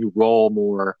 and then you roll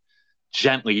more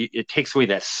gently. It takes away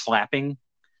that slapping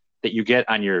that you get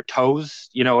on your toes.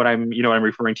 You know what I'm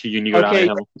referring to when you go down a Okay,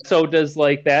 hill. so does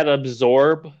like that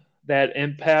absorb that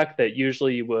impact that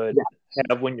usually you would Yeah,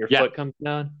 have when your yeah, foot comes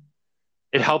down?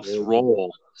 it helps Unbelievable.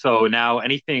 roll. So now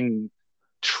anything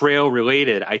trail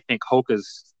related, I think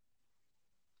Hoka's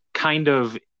kind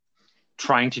of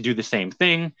trying to do the same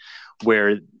thing,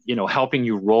 where helping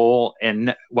you roll,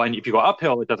 and when if you go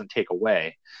uphill, it doesn't take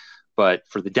away. But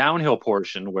for the downhill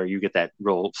portion, where you get that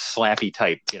real slappy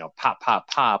type, pop, pop,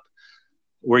 pop,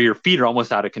 where your feet are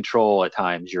almost out of control at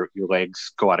times, your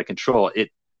legs go out of control.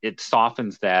 It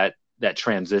softens that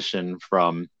transition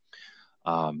from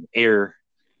air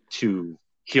to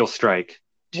heel strike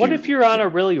What if to you're on a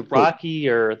really rocky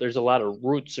or there's a lot of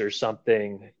roots or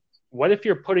something? What if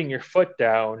you're putting your foot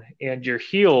down and your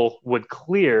heel would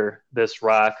clear this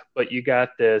rock, but you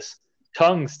got this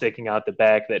tongue sticking out the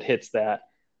back that hits that?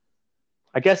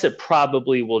 I guess it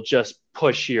probably will just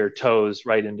push your toes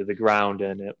right into the ground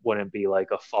and it wouldn't be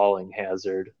like a falling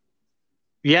hazard.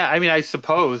 yeah. I mean, I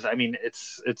suppose. I mean,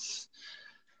 it's.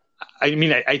 I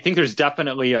mean, I think there's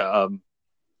definitely a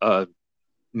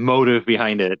motive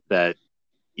behind it that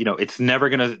it's never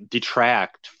going to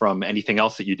detract from anything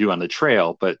else that you do on the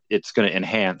trail, but it's going to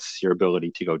enhance your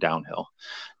ability to go downhill.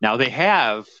 Now they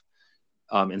have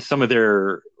in some of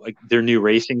their new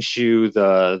racing shoe,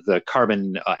 the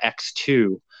Carbon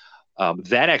X2,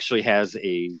 that actually has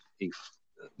a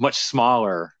much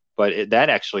smaller, but that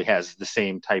actually has the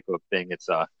same type of thing. It's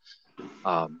a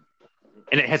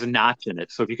and it has a notch in it.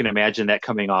 So if you can imagine that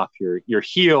coming off your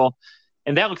heel,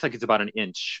 and that looks like it's about an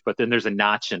inch, but then there's a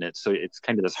notch in it, so it's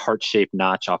kind of this heart shaped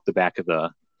notch off the back of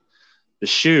the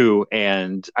shoe.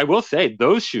 And I will say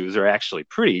those shoes are actually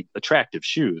pretty attractive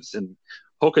shoes. And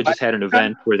Hoka just had an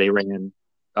event where they ran.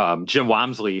 Jim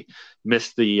Wamsley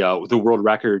missed the world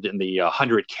record in the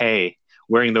 100K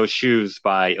wearing those shoes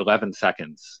by 11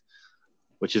 seconds,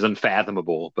 which is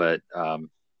unfathomable. But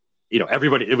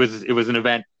everybody, it was an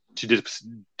event to just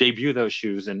debut those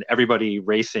shoes, and everybody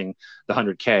racing the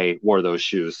 100K wore those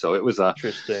shoes. So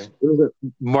Interesting. it was a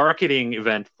marketing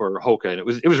event for Hoka, and it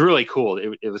was really cool.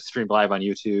 It was streamed live on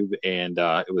YouTube, and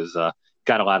it was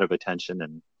got a lot of attention.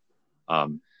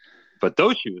 And but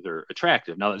those shoes are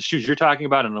attractive. Now the shoes you're talking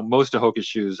about, and most of Hoka's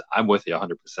shoes, I'm with you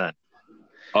 100%.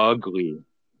 Ugly.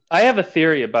 I have a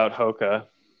theory about Hoka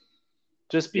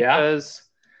just Yeah. because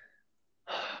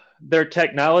their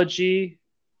technology,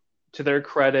 to their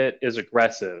credit, is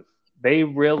aggressive. They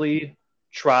really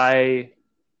try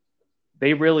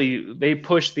they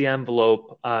push the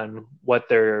envelope on what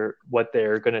they're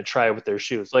going to try with their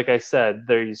shoes. Like I said,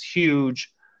 there's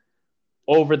huge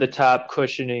over the top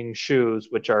cushioning shoes,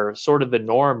 which are sort of the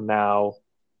norm now.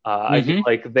 I feel Mm-hmm.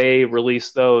 like they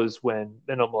released those when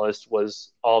minimalist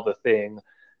was all the thing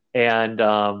and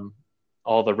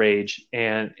all the rage,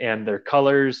 and their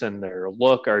colors and their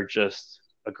look are just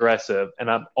aggressive. And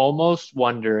I'm almost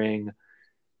wondering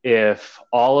if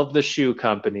all of the shoe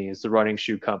companies, the running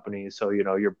shoe companies, so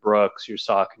your Brooks, your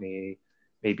Saucony,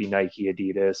 maybe Nike,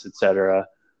 Adidas, etc.,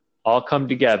 all come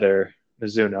together,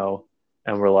 Mizuno,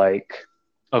 and we're like,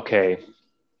 okay,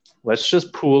 let's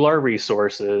just pool our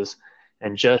resources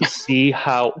and just see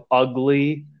how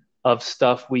ugly of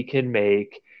stuff we can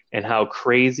make and how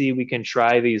crazy we can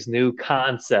try these new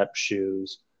concept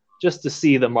shoes just to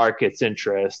see the market's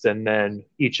interest, and then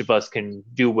each of us can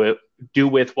do with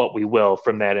what we will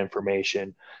from that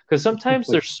information, because sometimes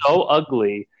they're so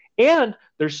ugly and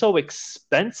they're so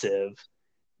expensive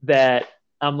that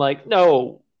I'm like,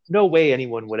 no way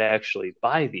anyone would actually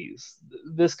buy these.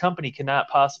 This company cannot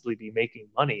possibly be making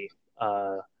money.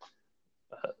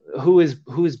 Who is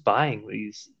buying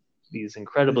these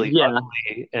incredibly Yeah.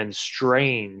 ugly and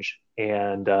strange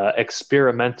and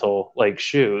experimental like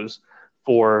shoes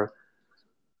for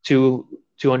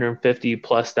 $250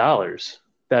 plus dollars.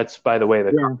 That's, by the way,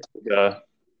 the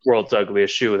world's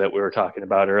ugliest shoe that we were talking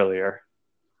about earlier.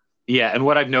 Yeah, and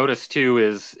what I've noticed too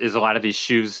is a lot of these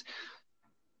shoes,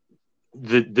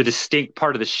 the distinct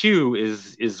part of the shoe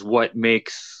is what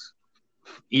makes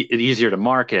it easier to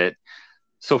market.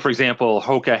 So, for example,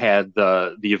 Hoka had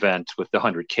the event with the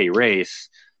 100K race.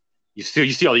 You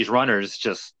see all these runners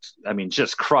just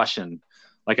crushing.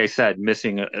 Like I said,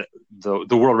 missing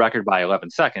the world record by 11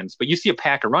 seconds. But you see a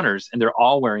pack of runners, and they're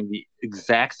all wearing the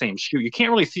exact same shoe. You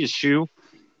can't really see a shoe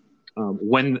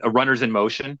when a runner's in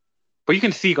motion, but you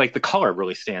can see like the color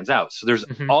really stands out. So there's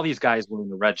all these guys wearing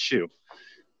the red shoe,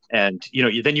 and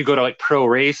then you go to like pro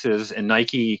races and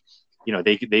Nike.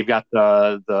 They've got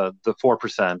the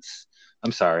 4%.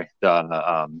 I'm sorry,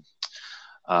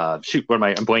 shoot, what am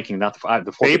I'm blanking? Not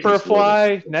the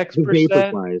Vaporfly, Next Percent.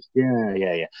 Vaporflies.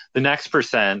 Yeah. The Next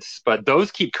Percent, but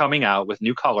those keep coming out with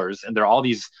new colors, and they're all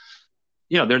these,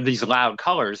 they're these loud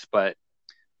colors, but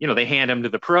they hand them to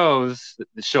the pros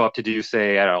that show up to do,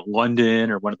 say, I don't know, London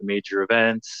or one of the major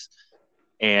events,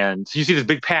 and so you see this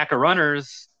big pack of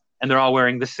runners, and they're all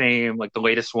wearing the same, like the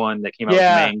latest one that came out with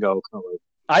mango color.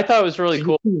 I thought it was really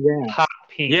cool. Hot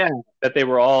pink. Yeah, that they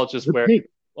were all just wearing. Pink.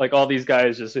 Like all these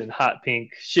guys just in hot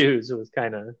pink shoes. It was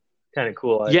kind of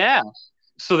cool. Yeah.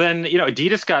 So then,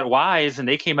 Adidas got Wise, and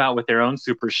they came out with their own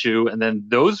super shoe, and then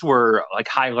those were like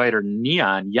highlighter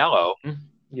neon yellow.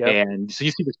 Yep. And so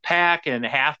you see this pack, and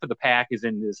half of the pack is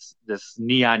in this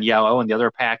neon yellow, and the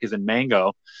other pack is in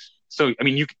mango. So I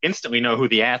mean, you instantly know who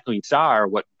the athletes are,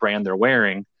 what brand they're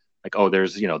wearing. Like, oh,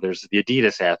 there's the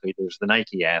Adidas athlete, there's the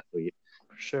Nike athlete.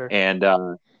 For sure. And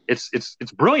it's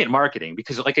brilliant marketing,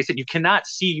 because, like I said, you cannot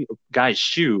see a guy's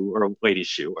shoe or a lady's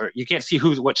shoe, or you can't see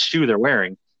what shoe they're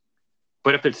wearing.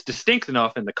 But if it's distinct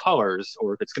enough in the colors,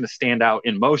 or if it's going to stand out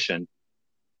in motion,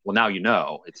 well, now you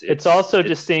know. It's also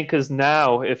distinct, because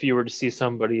now if you were to see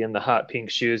somebody in the hot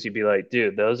pink shoes, you'd be like,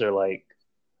 dude, those are like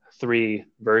 3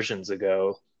 versions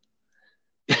ago.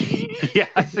 Yeah,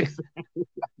 exactly.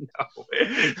 No.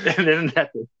 And then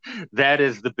that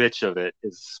is the bitch of it,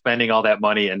 is spending all that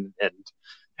money, and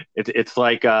it's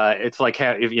like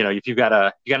if you got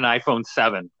an iPhone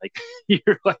 7, like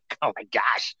you're like, oh my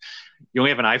gosh, you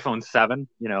only have an iPhone 7.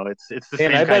 It's the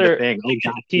same kind of thing.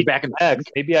 Keep back in back.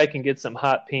 Maybe I can get some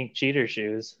hot pink cheater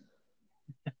shoes.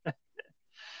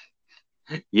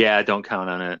 Yeah, don't count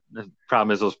on it. The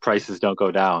problem is those prices don't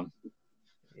go down.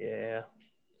 Yeah.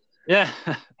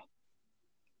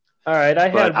 All right, I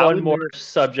had one more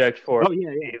subject for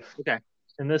you. Yeah. Okay.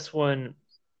 And this one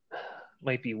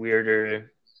might be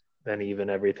weirder than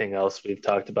even everything else we've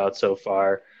talked about so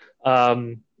far.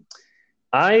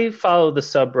 I follow the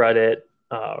subreddit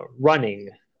Running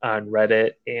on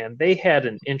Reddit, and they had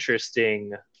an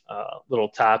interesting little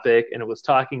topic, and it was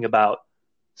talking about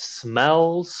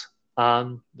smells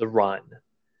on the run.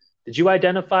 Did you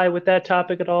identify with that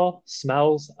topic at all?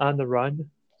 Smells on the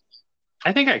run?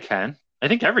 I think I can. I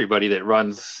think everybody that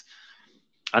runs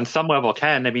on some level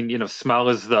can. I mean, smell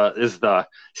is the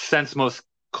sense most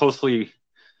closely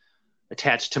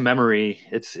attached to memory.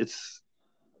 To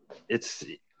answer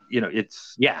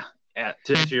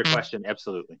your question,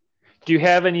 absolutely. Do you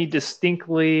have any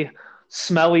distinctly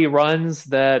smelly runs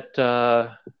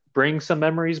that bring some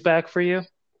memories back for you?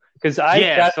 Because I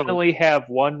definitely have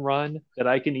one run that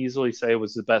I can easily say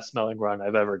was the best smelling run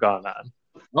I've ever gone on.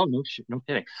 Oh, no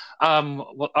kidding.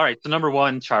 Well, all right. So number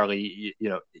one, Charlie,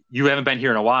 you haven't been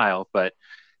here in a while, but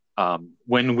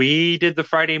when we did the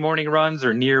Friday morning runs,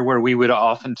 or near where we would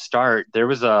often start, there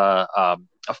was a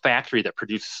factory that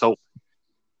produced soap.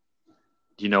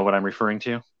 Do you know what I'm referring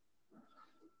to?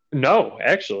 No,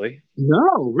 actually.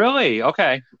 No, really?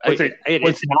 Okay.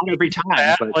 It's not every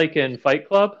time. But... like in Fight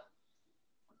Club?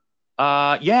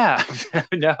 Yeah.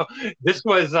 No, this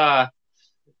was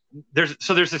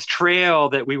there's this trail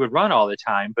that we would run all the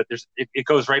time, but it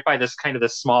goes right by this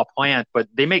small plant, but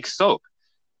they make soap,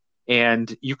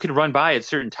 and you can run by at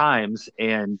certain times,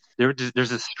 and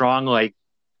there's a strong, like,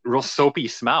 real soapy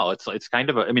smell. It's kind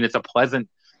of it's a pleasant,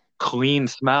 clean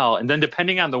smell. And then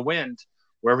depending on the wind,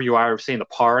 wherever you are, say in the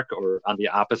park or on the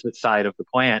opposite side of the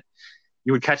plant,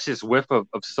 you would catch this whiff of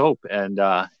soap, and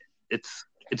it's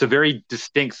a very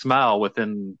distinct smell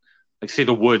within, like, say,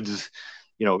 the woods.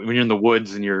 When you're in the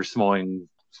woods and you're smelling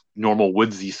normal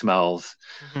woodsy smells,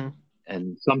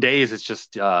 and some days it's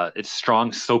just it's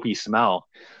strong soapy smell.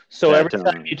 So every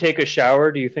time you take a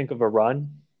shower, do you think of a run?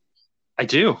 I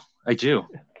do.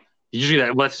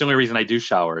 Usually that's the only reason I do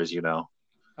shower, as you know.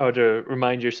 Oh, to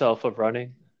remind yourself of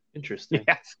running? Interesting.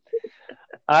 Yes.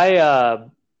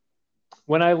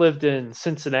 When I lived in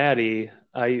Cincinnati,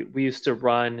 we used to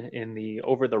run in the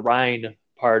Over the Rhine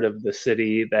part of the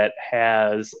city that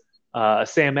has a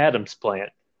Sam Adams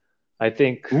plant. I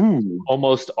think Ooh.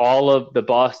 almost all of the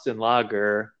Boston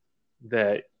lager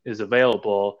that is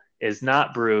available is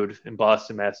not brewed in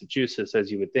Boston, Massachusetts,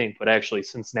 as you would think, but actually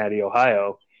Cincinnati,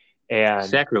 Ohio. And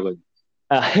Sacrilege.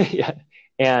 yeah,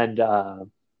 and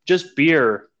just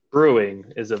beer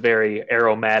brewing is a very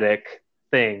aromatic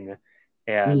thing,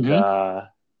 and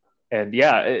Mm-hmm.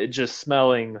 yeah, just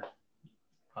smelling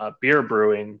beer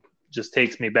brewing just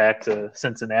takes me back to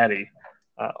Cincinnati,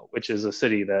 which is a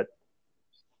city that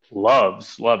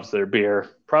loves their beer,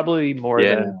 probably more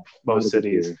Yeah, than a lot most of good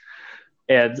cities.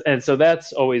 beer. And so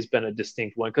that's always been a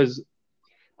distinct one because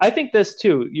I think this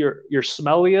too. Your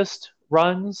smelliest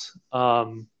runs are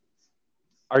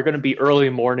going to be early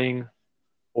morning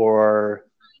or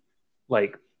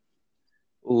like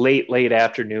late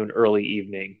afternoon, early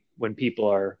evening when people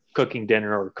are cooking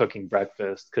dinner or cooking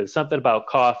breakfast. Because something about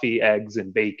coffee, eggs,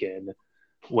 and bacon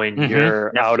when you're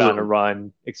out on a Absolutely.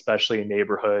 run, especially in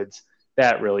neighborhoods,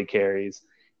 that really carries.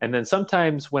 And then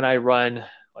sometimes when I run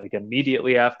like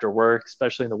immediately after work,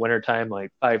 especially in the wintertime,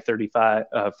 like 5:35,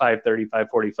 5:30,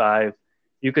 5:45,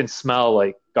 you can smell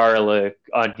like garlic,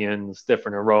 onions,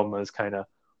 different aromas kind of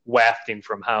wafting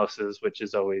from houses, which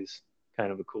is always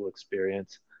kind of a cool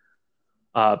experience.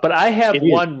 But I have It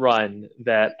is. one run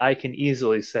that I can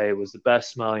easily say was the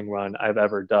best smelling run I've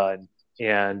ever done.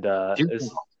 And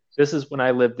this is when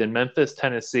I lived in Memphis,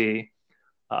 Tennessee.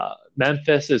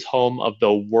 Memphis is home of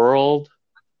the World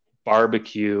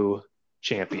Barbecue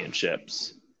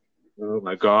Championships. Oh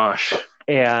my gosh.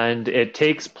 And it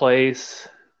takes place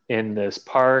in this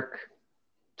park,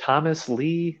 Thomas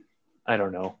Lee, I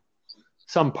don't know,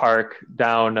 some park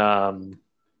down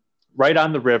right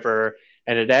on the river.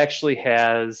 And it actually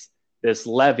has this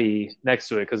levee next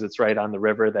to it because it's right on the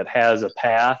river that has a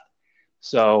path.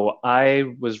 So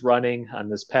I was running on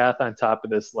this path on top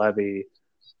of this levee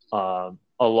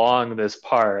along this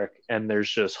park, and there's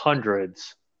just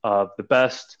hundreds of the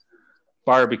best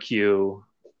barbecue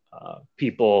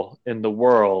people in the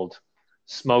world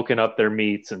smoking up their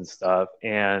meats and stuff.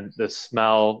 And the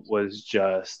smell was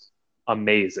just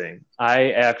amazing.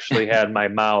 I actually had my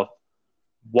mouth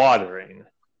watering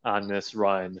on this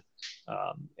run.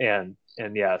 And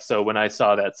yeah, so when I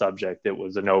saw that subject, it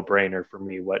was a no brainer for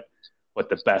me what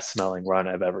the best smelling run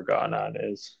I've ever gone on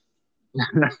is.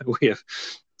 we have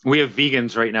we have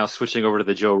vegans right now switching over to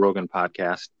the Joe Rogan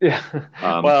podcast. Yeah.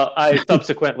 Um, Well, I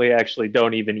subsequently actually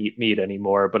don't even eat meat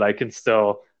anymore, but I can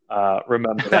still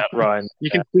remember that run. you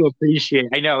can still appreciate.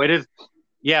 I know it is.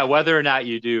 Yeah, whether or not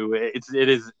you do, it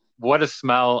is what a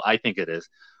smell. I think it is.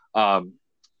 Um,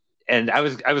 and I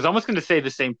was almost going to say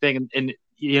the same thing. And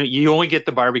you only get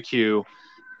the barbecue.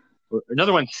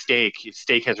 Another one, steak.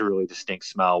 Steak has a really distinct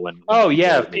smell when Oh people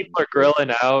yeah, are if making people are steak.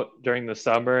 grilling out during the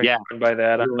summer and Yeah, you run by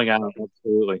that, grilling out,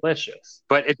 absolutely. delicious.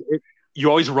 But you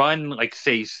always run like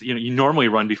say you normally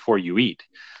run before you eat.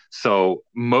 So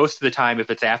most of the time, if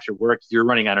it's after work, you're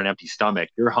running on an empty stomach.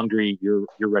 You're hungry. You're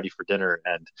ready for dinner,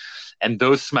 and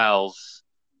those smells,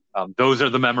 those are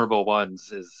the memorable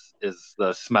ones. Is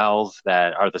the smells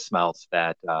that are the smells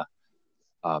that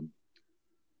um,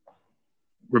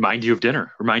 remind you of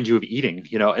dinner, remind you of eating.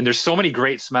 And there's so many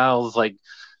great smells. Like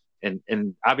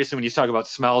and obviously when you talk about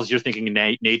smells, you're thinking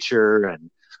nature and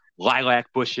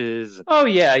lilac bushes. Oh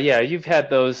yeah, yeah. You've had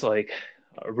those like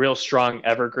a real strong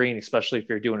evergreen, especially if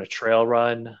you're doing a trail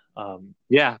run.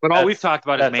 Yeah, but all we've That's talked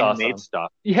about is that's man-made awesome.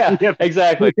 stuff. Yeah, We have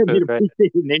exactly. we haven't Right.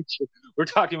 appreciated nature. We're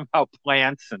talking about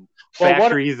plants and Well, one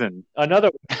factories and another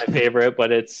one of my favorite,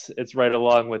 but it's right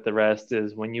along with the rest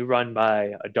is when you run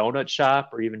by a donut shop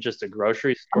or even just a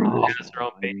grocery store oh, that has their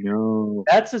own I bakery. know.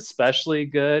 That's especially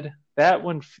good. That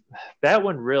one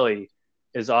really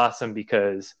is awesome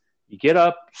because you get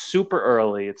up super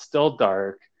early. It's still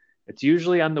dark. It's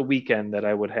usually on the weekend that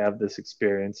I would have this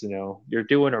experience. You're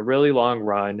doing a really long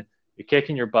run. You're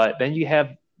kicking your butt. Then you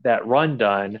have that run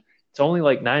done. It's only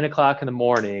like 9 o'clock in the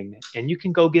morning, and you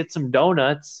can go get some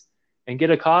donuts and get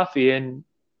a coffee and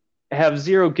have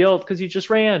zero guilt because you just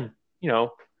ran, you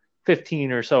know,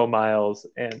 15 or so miles.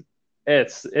 And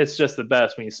it's just the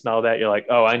best when you smell that. You're like,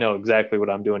 oh, I know exactly what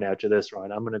I'm doing after this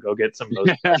run. I'm gonna go get some of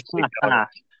those fresh baked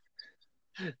donuts.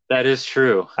 That is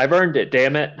true. I've earned it,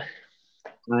 damn it.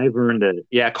 I've earned it.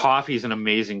 Yeah, coffee is an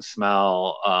amazing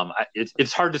smell.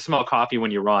 It's hard to smell coffee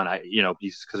when you run.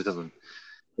 Because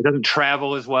it doesn't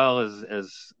travel as well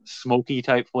as smoky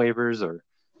type flavors or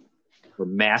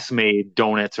mass made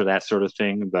donuts or that sort of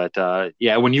thing. But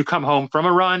yeah, when you come home from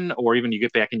a run or even you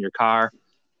get back in your car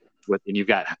and you've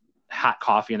got hot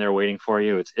coffee in there waiting for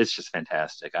you, it's just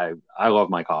fantastic. I love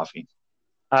my coffee.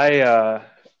 I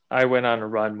I went on a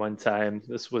run one time.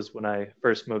 This was when I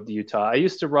first moved to Utah. I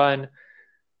used to run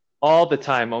all the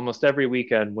time, almost every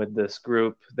weekend, with this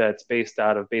group that's based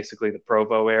out of basically the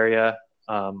Provo area,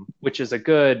 which is a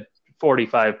good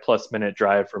 45 plus minute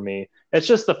drive for me. It's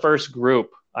just the first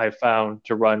group I found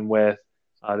to run with.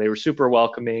 They were super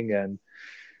welcoming, and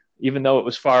even though it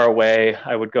was far away,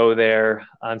 I would go there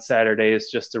on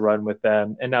Saturdays just to run with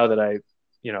them. And now that I,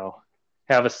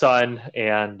 have a son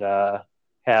and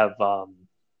have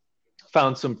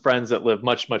found some friends that live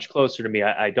much, much closer to me,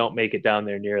 I don't make it down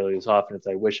there nearly as often as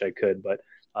I wish I could. But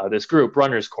this group,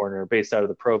 Runner's Corner, based out of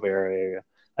the Provo area,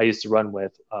 I used to run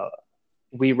with,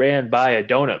 we ran by a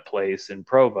donut place in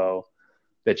Provo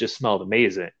that just smelled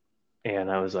amazing.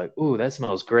 And I was like, ooh, that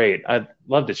smells great. I'd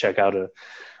love to check out a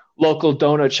local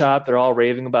donut shop. They're all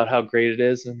raving about how great it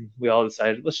is. And we all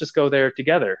decided, let's just go there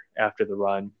together after the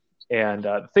run. And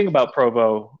the thing about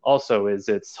Provo also is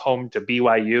it's home to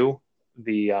BYU,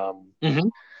 the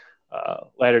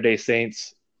Latter-day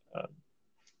Saints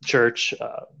church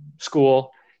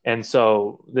school. And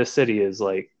so this city is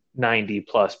like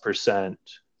 90+%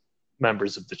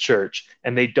 members of the church,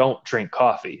 and they don't drink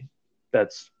coffee.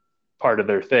 That's part of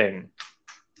their thing.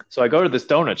 So I go to this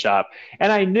donut shop,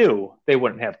 and I knew they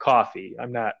wouldn't have coffee.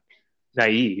 I'm not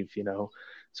naive,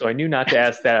 So I knew not to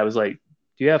ask that. I was like,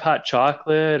 do you have hot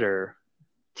chocolate or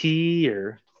tea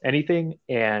or anything?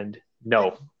 And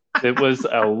no, it was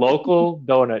a local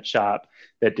donut shop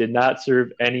that did not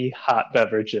serve any hot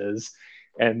beverages.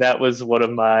 And that was one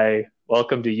of my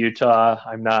welcome to Utah.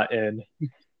 I'm not in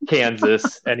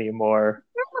Kansas anymore.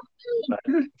 But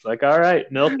it's like, all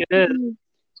right, milk it is.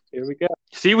 Here we go.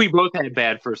 See, we both had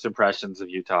bad first impressions of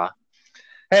Utah.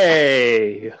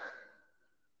 Hey.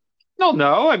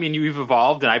 No. I mean, you've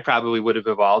evolved, and I probably would have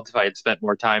evolved if I had spent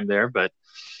more time there. But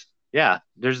yeah,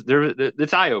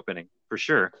 it's eye-opening for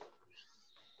sure.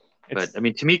 But I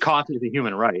mean, to me, coffee is a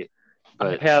human right.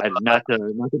 But not to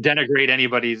denigrate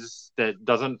anybody's that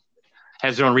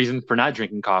has their own reason for not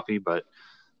drinking coffee. But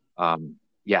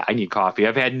yeah, I need coffee.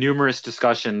 I've had numerous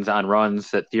discussions on runs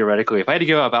that theoretically, if I had to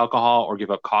give up alcohol or give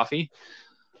up coffee,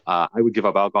 I would give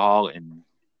up alcohol and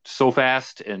so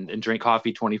fast and drink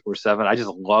coffee 24/7. I just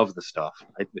love the stuff.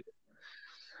 I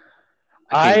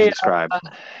can't describe.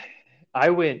 I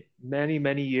went many,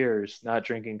 many years not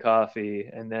drinking coffee.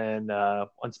 And then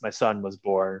once my son was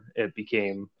born, it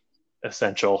became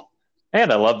essential.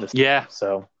 And I love this. Yeah.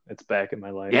 So it's back in my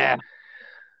life. Yeah.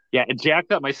 Yeah. It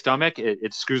jacked up my stomach.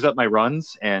 It screws up my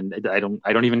runs, and I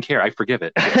don't even care. I forgive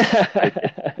it.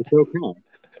 It's okay.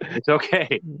 It's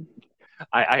okay.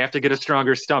 I have to get a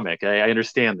stronger stomach. I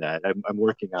understand that. I'm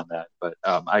working on that. But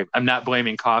I'm not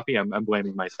blaming coffee. I'm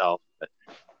blaming myself.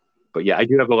 But yeah, I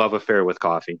do have a love affair with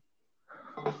coffee.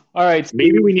 All right.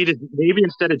 Maybe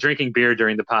instead of drinking beer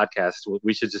during the podcast,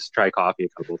 we should just try coffee a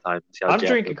couple of times. I'm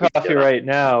drinking coffee right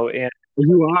now. And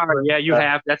you are. Yeah, you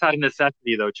have. That's not a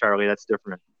necessity, though, Charlie. That's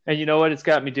different. And you know what it's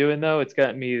got me doing, though? It's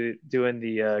got me doing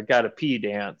the gotta pee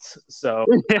dance. So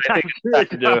I think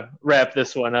it's time to wrap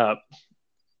this one up.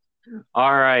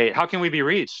 All right. How can we be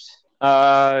reached?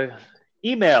 Email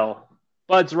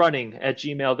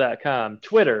budsrunning@gmail.com.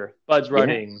 Twitter,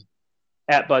 budsrunning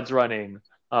 @budsrunning.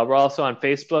 We're also on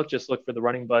Facebook. Just look for the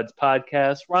Running Buds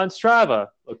podcast. We're on Strava.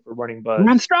 Look for Running Buds.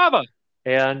 We're on Strava.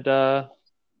 And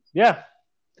yeah,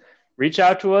 reach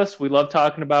out to us. We love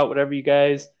talking about whatever you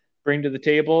guys bring to the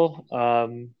table.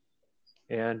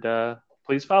 And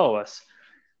please follow us.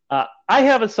 I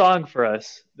have a song for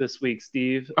us this week,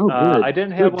 Steve. Oh, good. I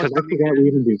didn't have one. Because I forgot we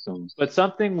even do songs. But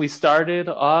something we started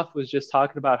off was just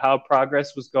talking about how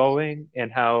progress was going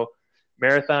and how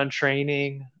marathon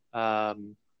training,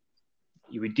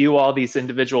 you would do all these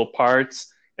individual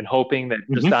parts and hoping that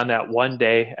just on that one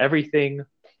day, everything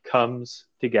comes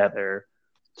together.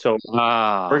 So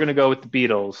we're going to go with the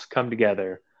Beatles, Come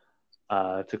Together,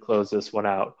 to close this one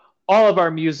out. All of our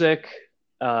music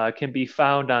can be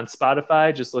found on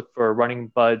Spotify. Just look for Running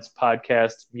Buds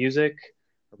podcast music.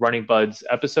 Running Buds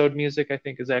episode music, I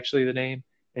think, is actually the name.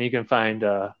 And you can find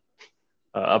a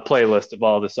playlist of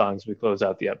all the songs we close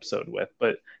out the episode with.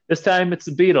 But this time it's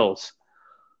the Beatles.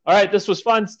 All right, this was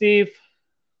fun, Steve.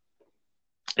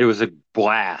 It was a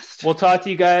blast. We'll talk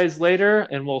to you guys later,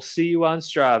 and we'll see you on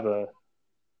Strava.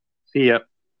 See ya.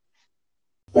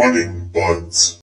 Running Buds.